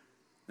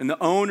 and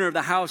the owner of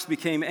the house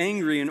became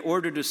angry and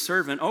ordered his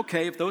servant,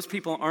 okay, if those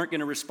people aren't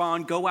going to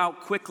respond, go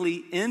out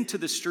quickly into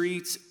the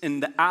streets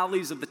and the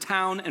alleys of the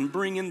town and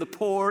bring in the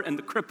poor and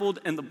the crippled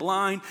and the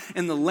blind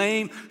and the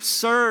lame.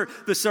 Sir,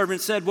 the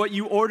servant said, what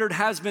you ordered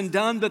has been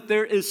done, but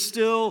there is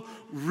still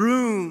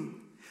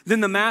room. Then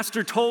the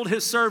master told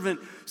his servant,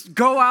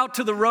 go out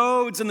to the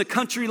roads and the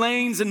country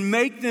lanes and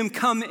make them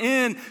come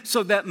in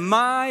so that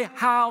my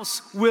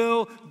house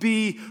will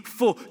be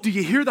full. Do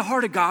you hear the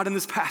heart of God in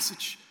this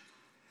passage?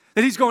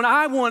 That he's going,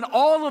 I want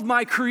all of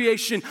my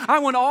creation. I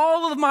want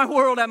all of my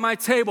world at my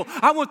table.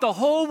 I want the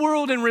whole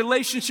world in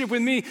relationship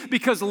with me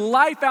because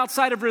life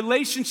outside of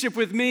relationship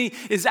with me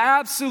is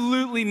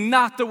absolutely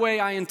not the way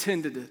I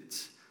intended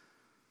it.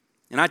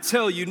 And I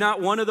tell you, not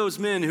one of those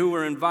men who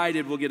were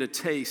invited will get a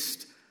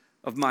taste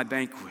of my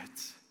banquet.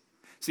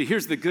 See,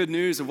 here's the good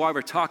news of why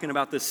we're talking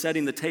about this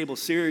Setting the Table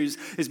series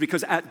is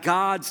because at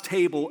God's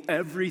table,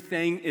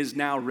 everything is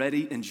now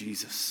ready in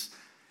Jesus.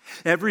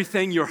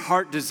 Everything your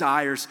heart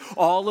desires,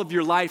 all of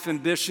your life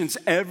ambitions,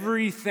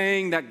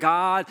 everything that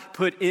God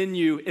put in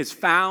you is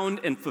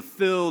found and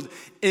fulfilled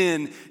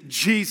in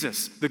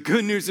Jesus. The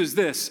good news is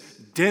this,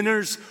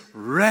 dinner's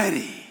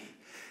ready.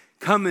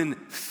 Come and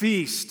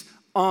feast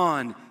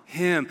on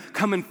him.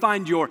 Come and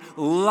find your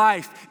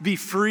life. Be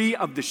free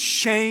of the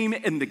shame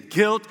and the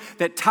guilt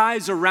that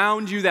ties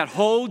around you, that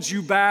holds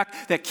you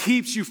back, that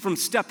keeps you from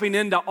stepping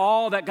into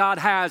all that God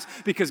has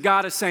because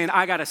God is saying,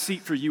 I got a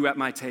seat for you at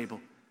my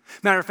table.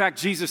 Matter of fact,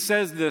 Jesus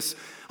says this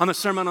on the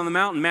Sermon on the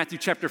Mount in Matthew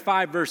chapter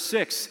 5, verse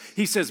 6.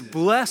 He says,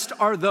 blessed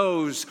are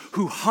those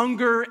who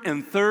hunger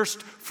and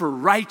thirst for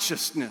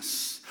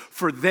righteousness,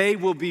 for they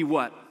will be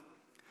what?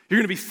 You're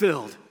going to be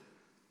filled.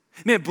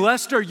 Man,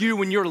 blessed are you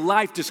when your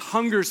life just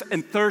hungers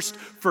and thirsts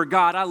for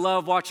God. I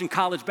love watching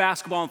college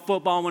basketball and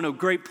football when a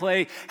great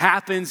play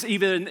happens,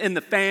 even in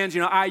the fans.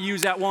 You know, I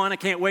use that one. I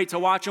can't wait to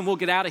watch them. We'll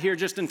get out of here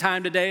just in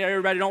time today.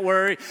 Everybody don't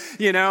worry,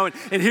 you know.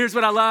 And here's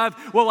what I love.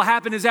 What will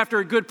happen is after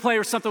a good play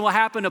or something will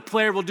happen, a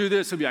player will do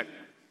this. He'll be like,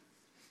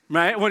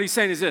 right? What he's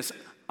saying is this,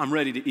 I'm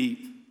ready to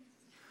eat.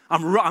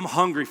 I'm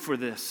hungry for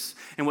this.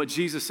 And what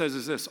Jesus says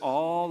is this,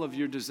 all of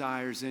your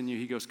desires in you,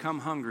 he goes, come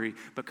hungry,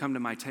 but come to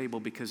my table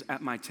because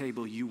at my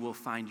table you will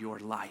find your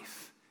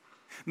life.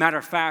 Matter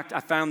of fact, I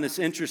found this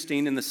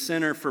interesting in the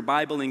Center for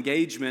Bible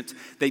Engagement.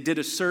 They did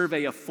a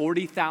survey of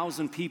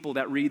 40,000 people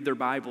that read their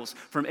Bibles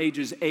from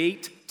ages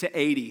 8 to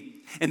 80.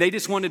 And they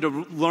just wanted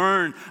to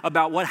learn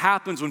about what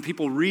happens when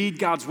people read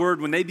God's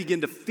word, when they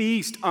begin to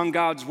feast on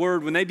God's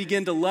word, when they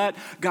begin to let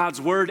God's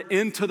word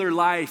into their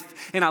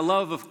life. And I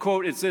love a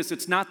quote, it's this,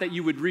 it's not that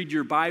you would read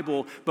your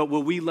Bible, but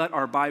will we let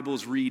our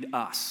Bibles read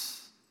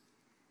us?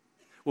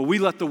 Will we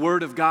let the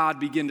word of God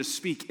begin to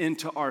speak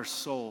into our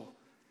soul?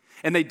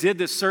 And they did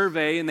this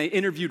survey and they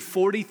interviewed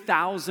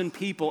 40,000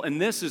 people.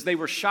 And they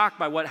were shocked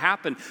by what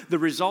happened. The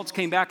results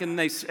came back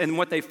and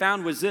what they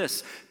found was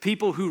this.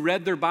 People who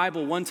read their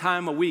Bible one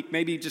time a week,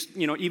 maybe just,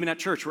 even at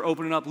church, we're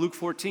opening up Luke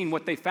 14.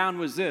 What they found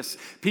was this.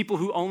 People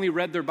who only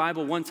read their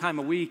Bible one time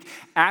a week,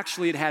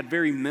 actually it had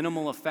very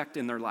minimal effect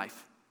in their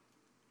life.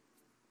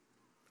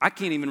 I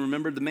can't even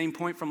remember the main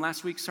point from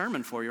last week's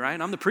sermon for you,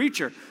 right? I'm the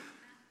preacher.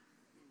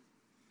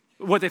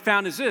 What they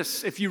found is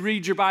this, if you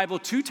read your Bible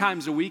 2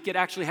 times a week, it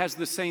actually has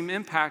the same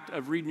impact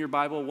of reading your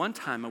Bible 1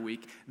 time a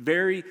week.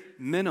 Very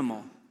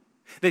minimal.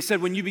 They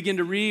said when you begin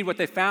to read, what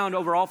they found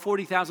over all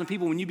 40,000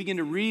 people, when you begin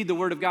to read the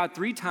Word of God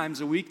 3 times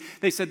a week,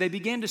 they said they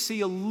began to see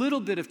a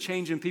little bit of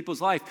change in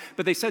people's life.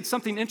 But they said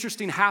something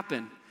interesting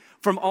happened.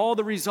 From all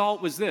the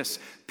result was this,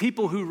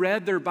 people who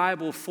read their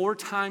Bible 4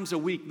 times a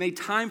week, made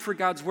time for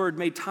God's Word,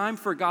 made time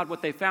for God,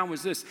 what they found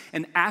was this,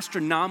 an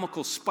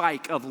astronomical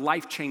spike of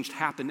life change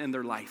happened in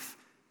their life.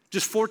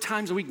 Just 4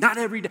 times a week, not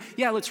every day.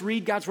 Yeah, let's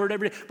read God's word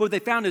every day. But what they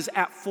found is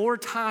at 4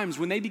 times,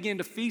 when they began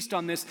to feast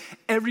on this,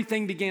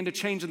 everything began to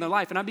change in their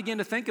life. And I began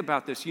to think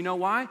about this. You know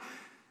why?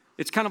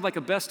 It's kind of like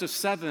a best of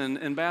 7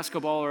 in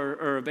basketball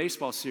or a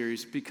baseball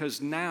series,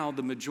 because now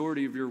the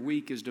majority of your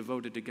week is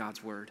devoted to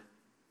God's word.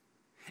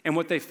 And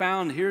what they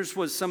found, here's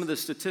was some of the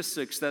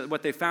statistics, that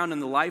what they found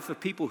in the life of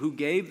people who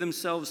gave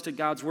themselves to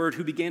God's word,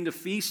 who began to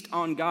feast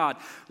on God.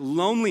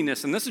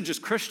 Loneliness, and this is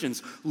just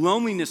Christians,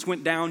 loneliness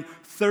went down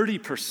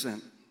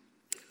 30%.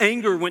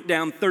 Anger went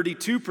down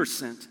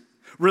 32%.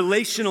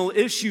 Relational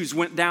issues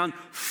went down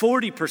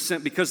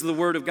 40% because the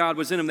word of God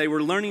was in them. They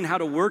were learning how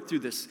to work through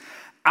this.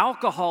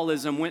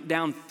 Alcoholism went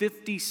down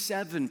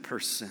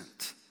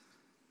 57%.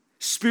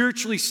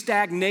 Spiritually,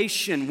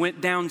 stagnation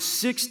went down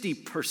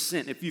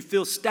 60%. If you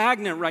feel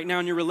stagnant right now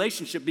in your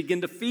relationship,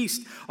 begin to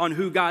feast on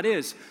who God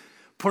is.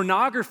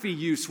 Pornography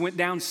use went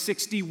down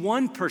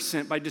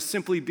 61% by just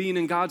simply being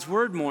in God's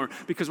word more,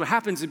 because what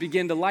happens is it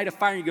begin to light a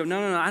fire and you go,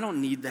 no, I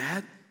don't need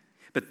that.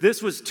 But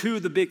this was 2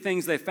 of the big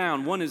things they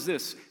found. One is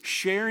this: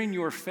 sharing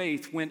your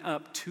faith went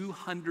up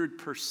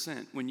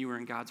 200% when you were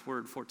in God's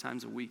word 4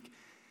 times a week.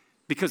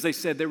 Because they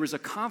said there was a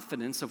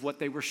confidence of what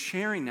they were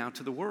sharing now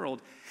to the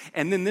world.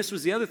 And then this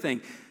was the other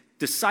thing.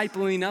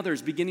 Discipling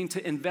others, beginning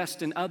to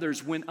invest in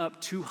others, went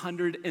up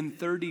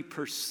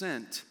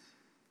 230%.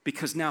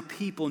 Because now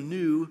people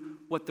knew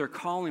what their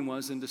calling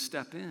was and to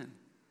step in.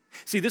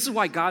 See, this is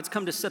why God's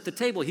come to set the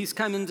table. He's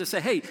coming to say,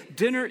 hey,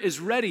 dinner is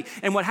ready.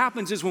 And what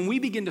happens is when we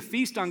begin to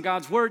feast on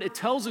God's word, it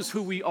tells us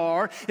who we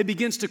are. It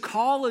begins to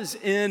call us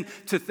in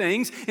to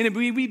things. And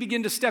we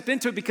begin to step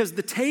into it because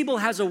the table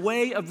has a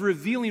way of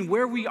revealing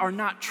where we are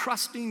not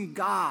trusting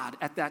God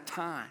at that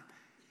time.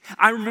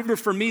 I remember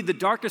for me, the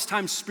darkest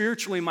time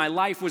spiritually in my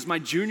life was my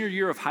junior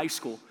year of high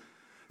school.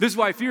 This is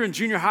why if you're in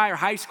junior high or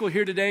high school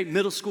here today,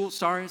 middle school,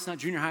 sorry, it's not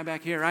junior high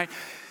back here, right?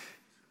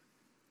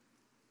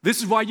 This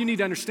is why you need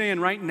to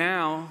understand right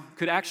now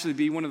could actually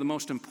be one of the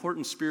most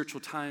important spiritual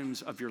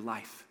times of your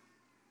life.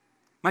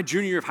 My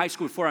junior year of high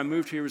school before I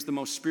moved here was the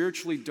most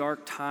spiritually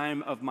dark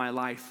time of my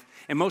life.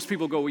 And most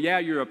people go, well, yeah,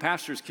 you're a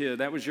pastor's kid.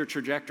 That was your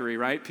trajectory,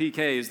 right?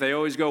 PKs, they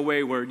always go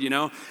wayward, you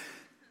know.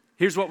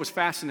 Here's what was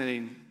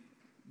fascinating.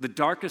 The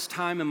darkest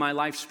time in my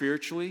life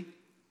spiritually,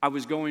 I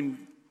was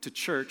going to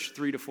church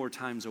 3 to 4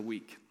 times a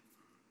week.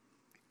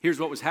 Here's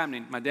what was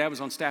happening. My dad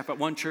was on staff at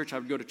one church. I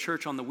would go to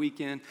church on the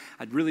weekend.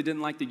 I really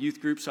didn't like the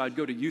youth group, so I'd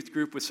go to youth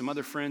group with some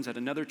other friends at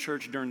another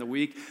church during the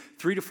week.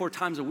 3 to 4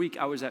 times a week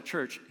I was at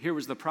church. Here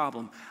was the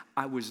problem.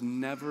 I was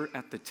never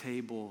at the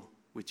table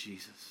with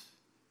Jesus.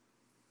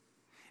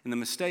 And the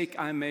mistake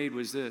I made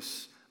was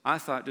this. I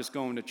thought just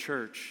going to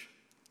church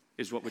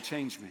is what would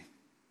change me.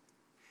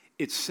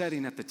 It's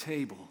sitting at the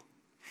table.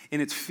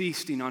 And it's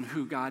feasting on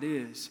who God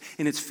is.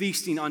 And it's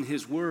feasting on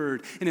His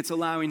Word. And it's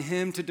allowing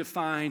Him to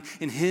define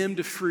and Him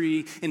to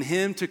free and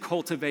Him to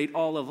cultivate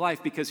all of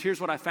life. Because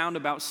here's what I found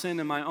about sin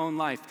in my own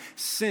life.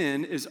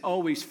 Sin is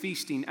always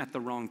feasting at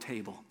the wrong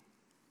table.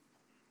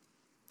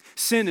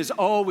 Sin is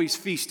always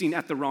feasting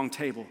at the wrong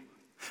table.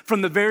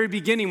 From the very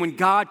beginning, when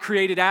God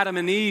created Adam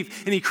and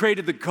Eve and He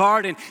created the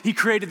garden, He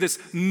created this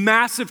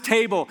massive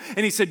table.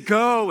 And He said,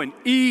 go and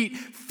eat,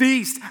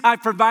 feast.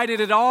 I've provided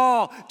it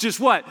all.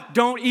 Just what?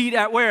 Don't eat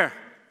at where?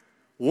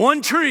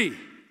 One tree.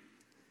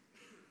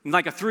 And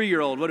like a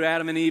 3-year-old, what do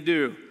Adam and Eve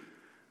do?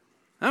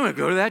 I'm going to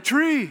go to that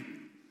tree.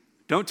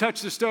 Don't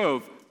touch the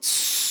stove.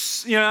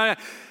 You know,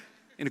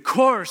 and of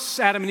course,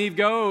 Adam and Eve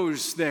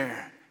goes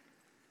there.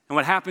 And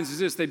what happens is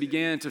this, they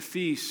began to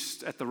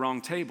feast at the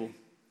wrong table.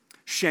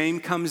 Shame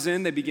comes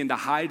in. They begin to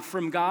hide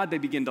from God. They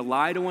begin to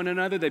lie to one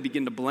another. They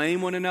begin to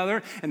blame one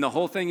another. And the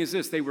whole thing is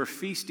this. They were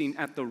feasting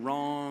at the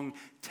wrong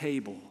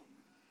table.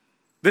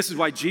 This is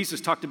why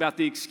Jesus talked about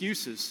the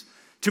excuses.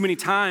 Too many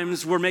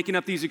times we're making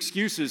up these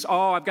excuses.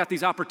 Oh, I've got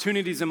these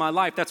opportunities in my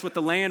life. That's what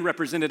the land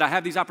represented. I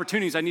have these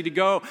opportunities. I need to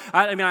go.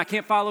 I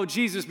can't follow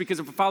Jesus because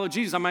if I follow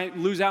Jesus, I might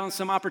lose out on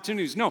some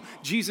opportunities. No,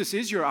 Jesus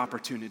is your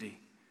opportunity.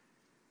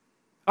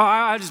 Oh,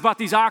 I just bought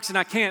these oxen,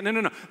 I can't.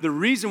 No. The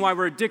reason why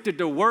we're addicted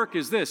to work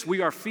is this.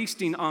 We are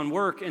feasting on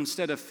work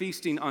instead of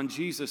feasting on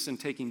Jesus and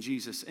taking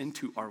Jesus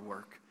into our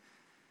work.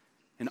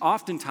 And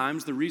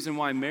oftentimes, the reason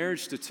why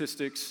marriage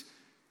statistics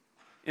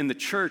in the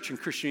church and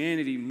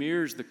Christianity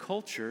mirrors the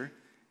culture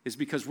is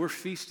because we're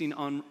feasting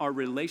on our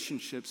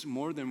relationships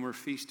more than we're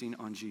feasting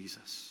on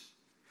Jesus.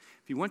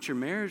 If you want your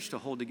marriage to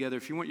hold together,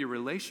 if you want your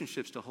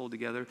relationships to hold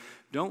together,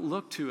 don't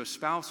look to a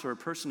spouse or a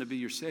person to be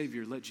your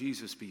Savior. Let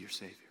Jesus be your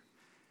Savior.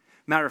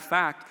 Matter of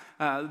fact,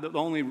 the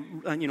only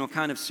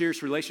kind of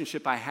serious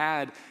relationship I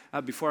had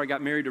before I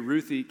got married to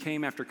Ruthie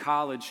came after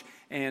college,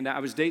 and I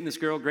was dating this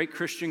girl, great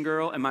Christian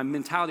girl, and my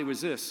mentality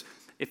was this: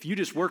 if you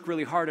just work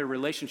really hard at a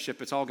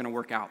relationship, it's all going to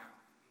work out.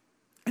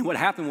 And what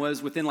happened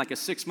was, within like a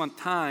 6-month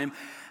time,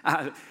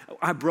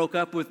 we broke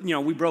up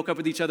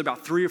with each other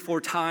about 3 or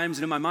 4 times,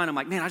 and in my mind, I'm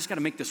like, man, I just got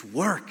to make this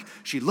work.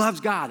 She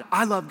loves God.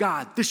 I love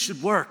God. This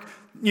should work.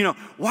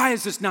 Why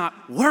is this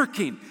not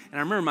working? And I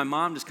remember my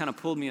mom just kind of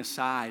pulled me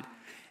aside.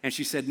 And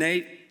she said,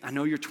 Nate, I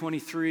know you're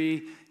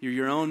 23, you're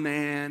your own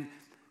man,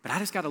 but I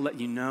just got to let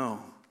you know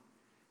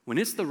when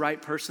it's the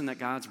right person that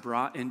God's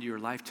brought into your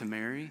life to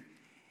marry,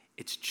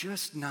 it's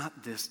just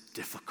not this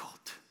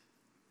difficult.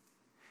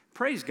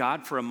 Praise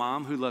God for a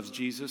mom who loves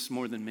Jesus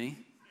more than me,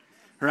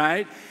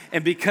 right?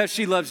 And because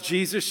she loves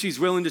Jesus, she's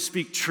willing to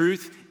speak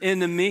truth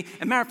into me.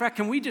 And matter of fact,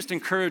 can we just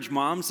encourage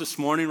moms this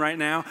morning right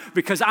now?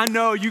 Because I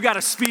know you got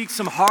to speak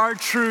some hard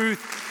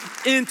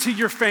truth into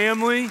your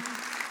family.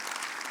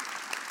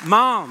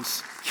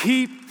 Moms,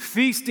 keep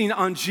feasting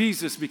on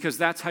Jesus because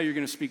that's how you're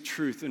going to speak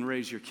truth and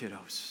raise your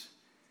kiddos.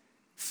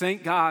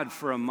 Thank God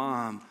for a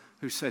mom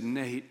who said,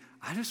 Nate,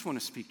 I just want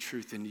to speak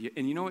truth into you.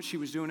 And you know what she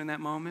was doing in that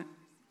moment?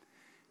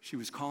 She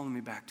was calling me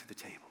back to the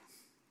table.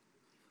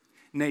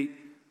 Nate,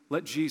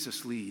 let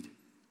Jesus lead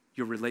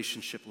your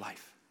relationship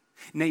life.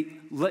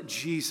 Nate, let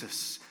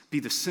Jesus be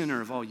the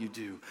center of all you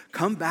do.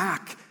 Come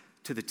back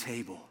to the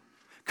table.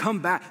 Come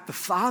back. The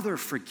Father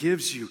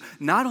forgives you.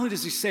 Not only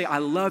does he say, I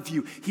love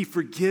you, he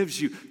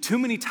forgives you. Too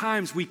many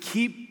times we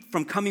keep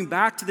from coming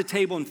back to the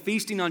table and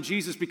feasting on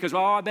Jesus because,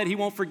 I bet he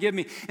won't forgive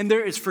me. And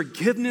there is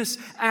forgiveness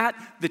at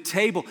the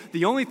table.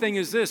 The only thing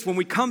is this, when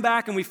we come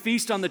back and we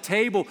feast on the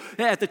table,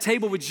 at the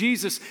table with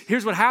Jesus,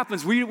 here's what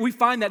happens. We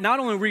find that not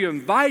only are we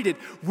invited,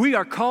 we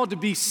are called to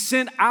be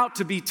sent out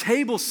to be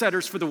table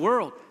setters for the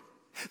world.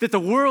 That the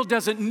world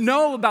doesn't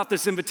know about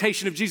this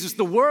invitation of Jesus.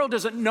 The world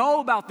doesn't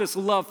know about this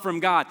love from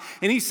God.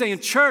 And he's saying,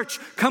 church,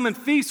 come and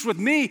feast with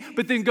me,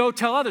 but then go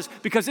tell others.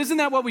 Because isn't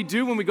that what we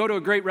do when we go to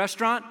a great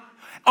restaurant?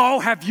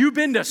 Oh, have you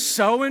been to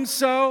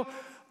so-and-so?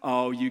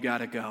 Oh, you got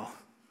to go.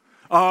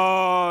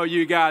 Oh,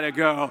 you got to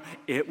go.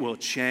 It will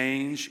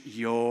change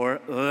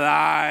your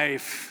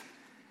life.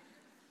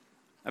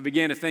 I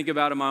began to think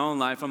about in my own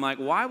life. I'm like,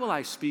 why will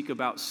I speak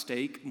about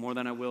steak more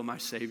than I will my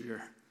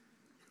Savior?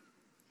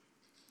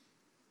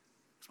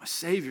 My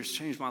Savior's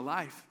changed my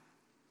life.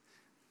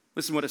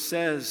 Listen what it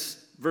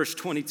says, verse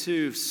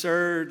 22.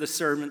 Sir, the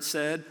servant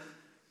said,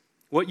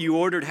 what you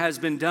ordered has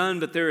been done,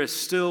 but there is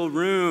still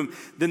room.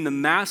 Then the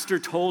master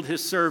told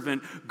his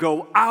servant,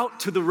 go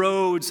out to the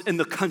roads and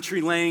the country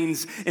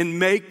lanes and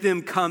make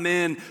them come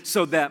in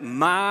so that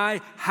my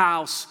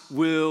house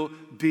will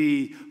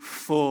be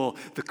full.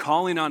 The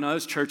calling on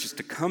us, church, is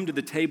to come to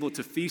the table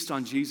to feast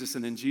on Jesus.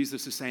 And then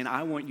Jesus is saying,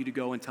 I want you to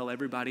go and tell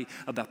everybody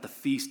about the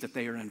feast that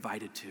they are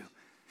invited to.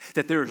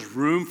 That there is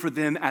room for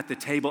them at the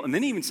table. And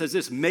then he even says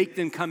this, make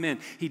them come in.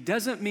 He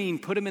doesn't mean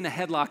put them in a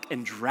headlock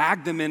and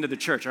drag them into the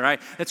church, all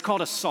right? That's called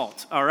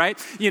assault, all right?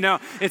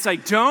 It's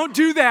like, don't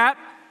do that.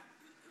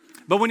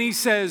 But when he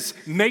says,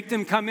 make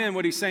them come in,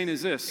 what he's saying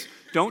is this.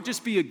 Don't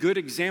just be a good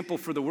example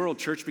for the world,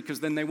 church, because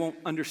then they won't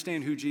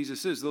understand who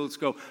Jesus is. They'll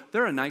just go,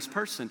 they're a nice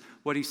person.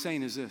 What he's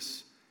saying is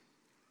this.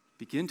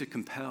 Begin to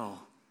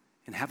compel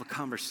and have a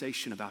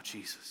conversation about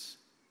Jesus.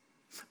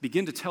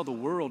 Begin to tell the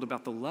world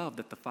about the love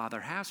that the Father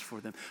has for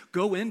them.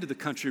 Go into the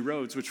country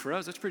roads, which for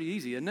us, that's pretty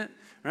easy, isn't it?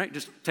 Right?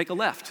 Just take a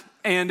left.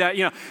 And,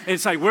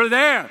 it's like, we're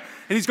there.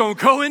 And he's going,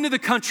 go into the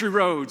country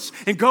roads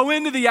and go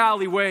into the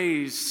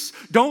alleyways.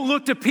 Don't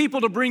look to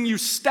people to bring you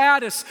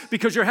status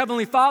because your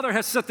Heavenly Father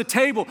has set the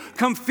table.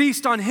 Come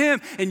feast on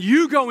him. And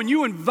you go and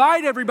you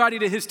invite everybody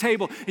to his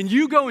table. And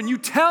you go and you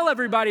tell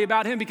everybody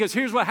about him because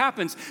here's what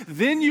happens.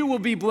 Then you will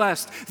be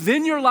blessed.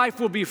 Then your life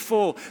will be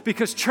full.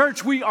 Because,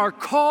 church, we are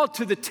called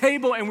to the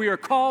table and we are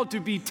called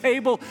to be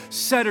table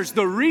setters.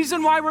 The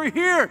reason why we're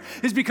here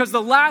is because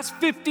the last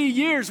 50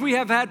 years we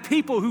have had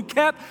people who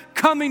kept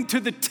coming to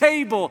the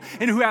table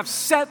and who have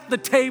set the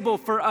table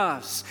for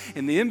us.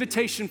 And the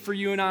invitation for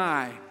you and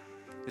I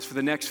is for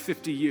the next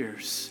 50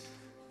 years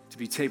to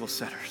be table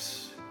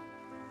setters,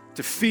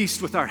 to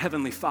feast with our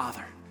Heavenly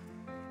Father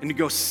and to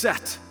go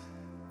set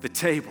the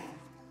table.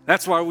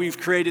 That's why we've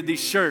created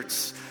these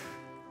shirts.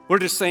 We're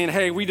just saying,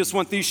 hey, we just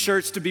want these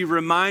shirts to be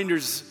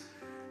reminders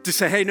to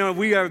say, hey, no,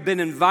 we have been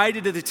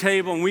invited to the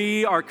table and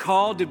we are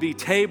called to be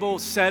table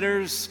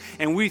setters.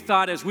 And we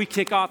thought as we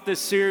kick off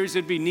this series,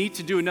 it'd be neat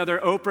to do another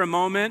Oprah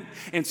moment.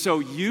 And so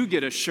you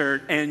get a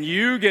shirt and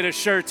you get a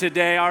shirt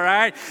today, all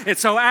right? And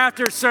so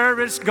after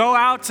service, go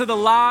out to the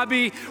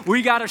lobby.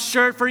 We got a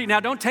shirt for you. Now,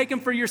 don't take them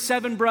for your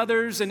 7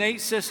 brothers and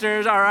 8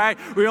 sisters, all right?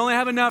 We only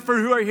have enough for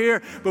who are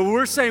here. But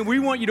we're saying we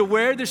want you to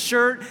wear the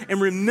shirt and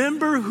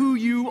remember who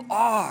you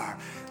are.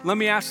 Let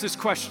me ask this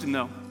question,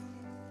 though.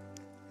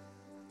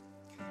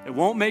 It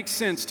won't make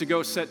sense to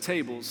go set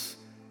tables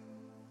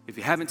if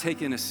you haven't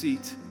taken a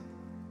seat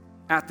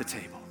at the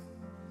table.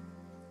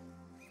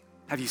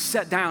 Have you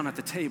sat down at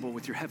the table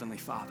with your Heavenly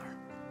Father?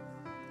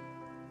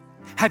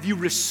 Have you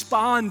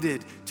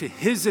responded to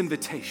his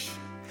invitation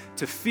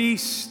to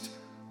feast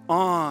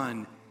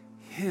on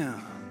him?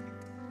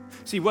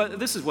 See,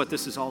 this is what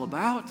this is all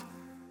about.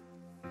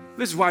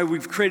 This is why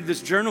we've created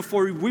this journal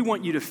for you. We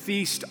want you to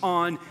feast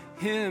on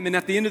him. And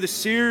at the end of the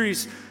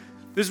series,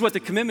 this is what the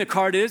commitment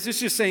card is. It's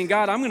just saying,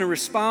 God, I'm going to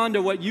respond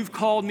to what you've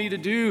called me to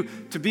do,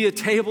 to be a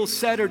table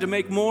setter, to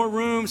make more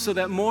room so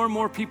that more and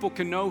more people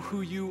can know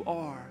who you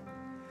are.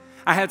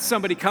 I had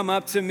somebody come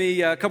up to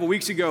me a couple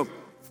weeks ago,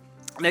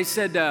 and they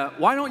said,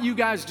 why don't you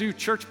guys do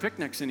church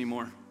picnics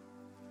anymore?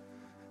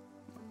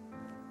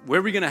 where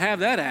are we going to have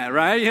that at,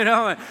 right? You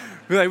know,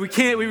 we're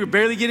like, we would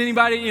barely get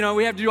anybody, you know,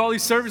 we have to do all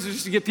these services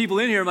just to get people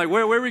in here. I'm like,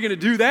 where are we going to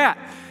do that?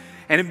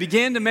 And it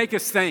began to make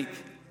us think.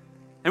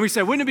 And we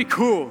said, wouldn't it be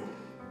cool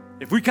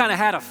if we kind of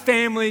had a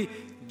family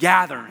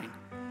gathering?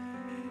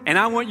 And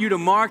I want you to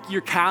mark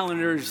your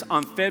calendars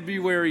on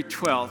February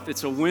 12th.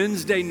 It's a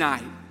Wednesday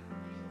night.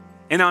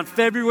 And on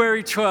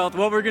February 12th,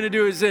 what we're going to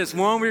do is this.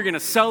 One, we're going to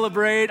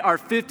celebrate our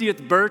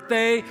 50th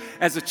birthday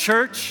as a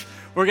church.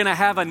 We're going to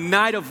have a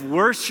night of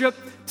worship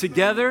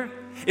together.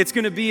 It's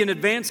going to be an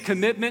advanced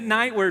commitment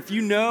night where if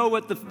you know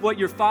what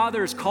your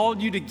Father has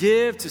called you to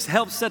give to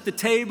help set the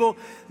table,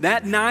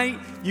 that night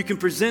you can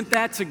present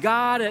that to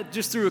God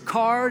just through a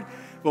card.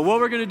 But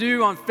what we're going to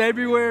do on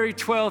February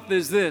 12th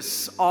is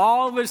this.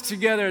 All of us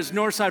together as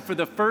Northside for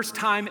the first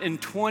time in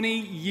 20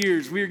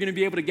 years, we are going to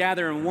be able to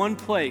gather in one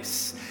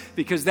place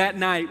because that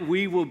night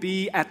we will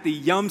be at the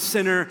Yum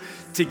Center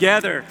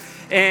together.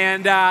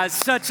 And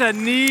such a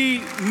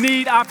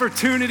neat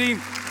opportunity.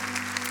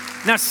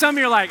 Now, some of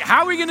you are like,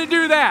 how are we going to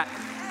do that?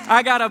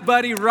 I got a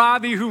buddy,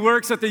 Robbie, who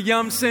works at the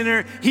Yum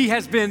Center. He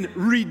has been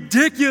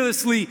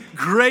ridiculously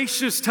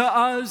gracious to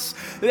us.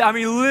 I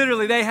mean,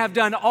 literally, they have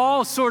done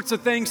all sorts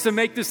of things to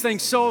make this thing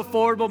so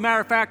affordable.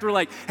 Matter of fact, we're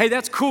like, hey,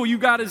 that's cool. You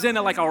got us in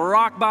at like a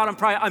rock bottom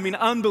price. I mean,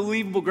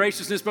 unbelievable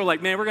graciousness. But we're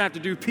like, man, we're going to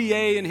have to do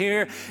PA in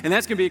here, and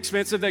that's going to be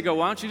expensive. They go,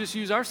 why don't you just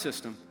use our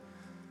system?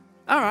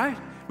 All right.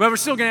 But we're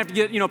still going to have to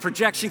get,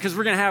 projection because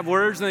we're going to have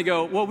words. And they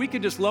go, well, we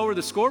could just lower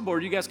the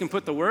scoreboard. You guys can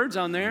put the words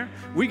on there.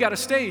 We got a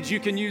stage.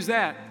 You can use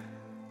that.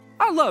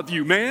 I love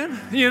you, man,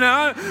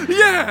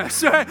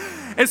 yes.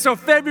 And so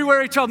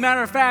February 12th,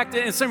 matter of fact,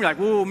 and some of you are like,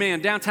 whoa,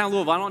 man, downtown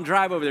Louisville, I don't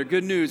drive over there.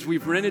 Good news,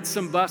 we've rented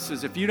some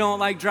buses. If you don't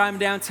like driving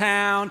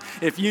downtown,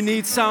 if you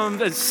need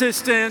some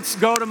assistance,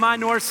 go to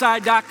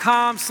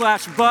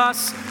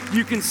mynorthside.com/bus.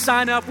 You can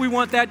sign up. We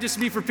want that just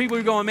to be for people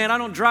who are going, man, I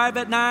don't drive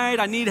at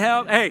night. I need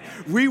help. Hey,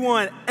 we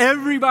want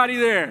everybody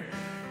there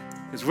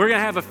because we're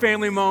going to have a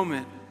family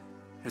moment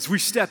as we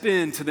step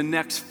into the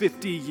next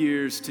 50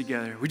 years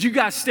together. Would you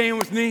guys stand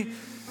with me?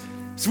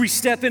 As we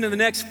step into the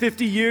next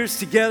 50 years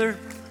together,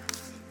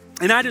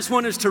 and I just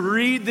want us to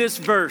read this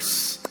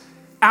verse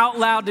out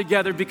loud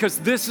together because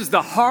this is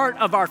the heart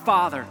of our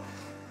Father.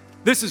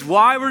 This is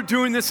why we're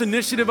doing this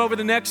initiative over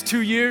the next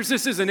 2 years.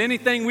 This isn't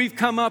anything we've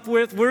come up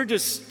with. We're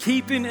just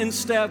keeping in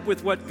step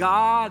with what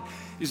God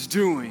is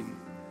doing.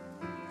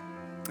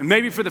 And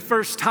maybe for the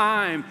first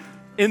time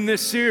in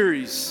this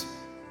series,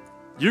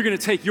 you're going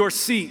to take your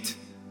seat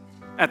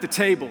at the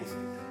table.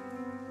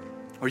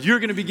 Or you're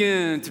going to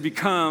begin to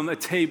become a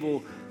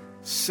table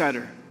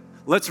setter.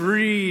 Let's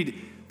read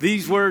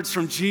these words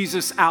from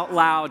Jesus out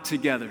loud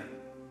together.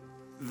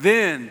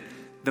 Then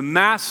the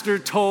master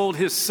told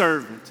his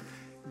servant,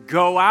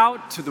 go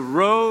out to the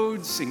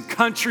roads and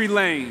country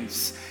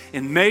lanes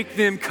and make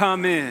them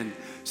come in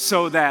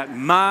so that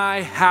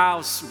my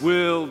house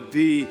will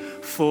be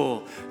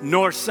full.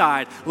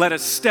 Northside, let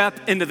us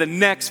step into the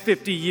next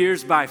 50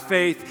 years by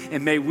faith,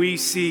 and may we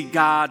see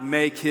God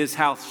make his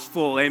house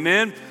full.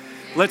 Amen.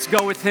 Let's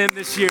go with him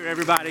this year,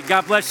 everybody.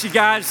 God bless you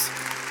guys.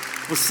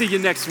 We'll see you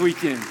next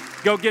weekend.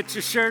 Go get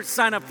your shirts,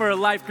 sign up for a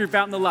life group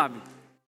out in the lobby.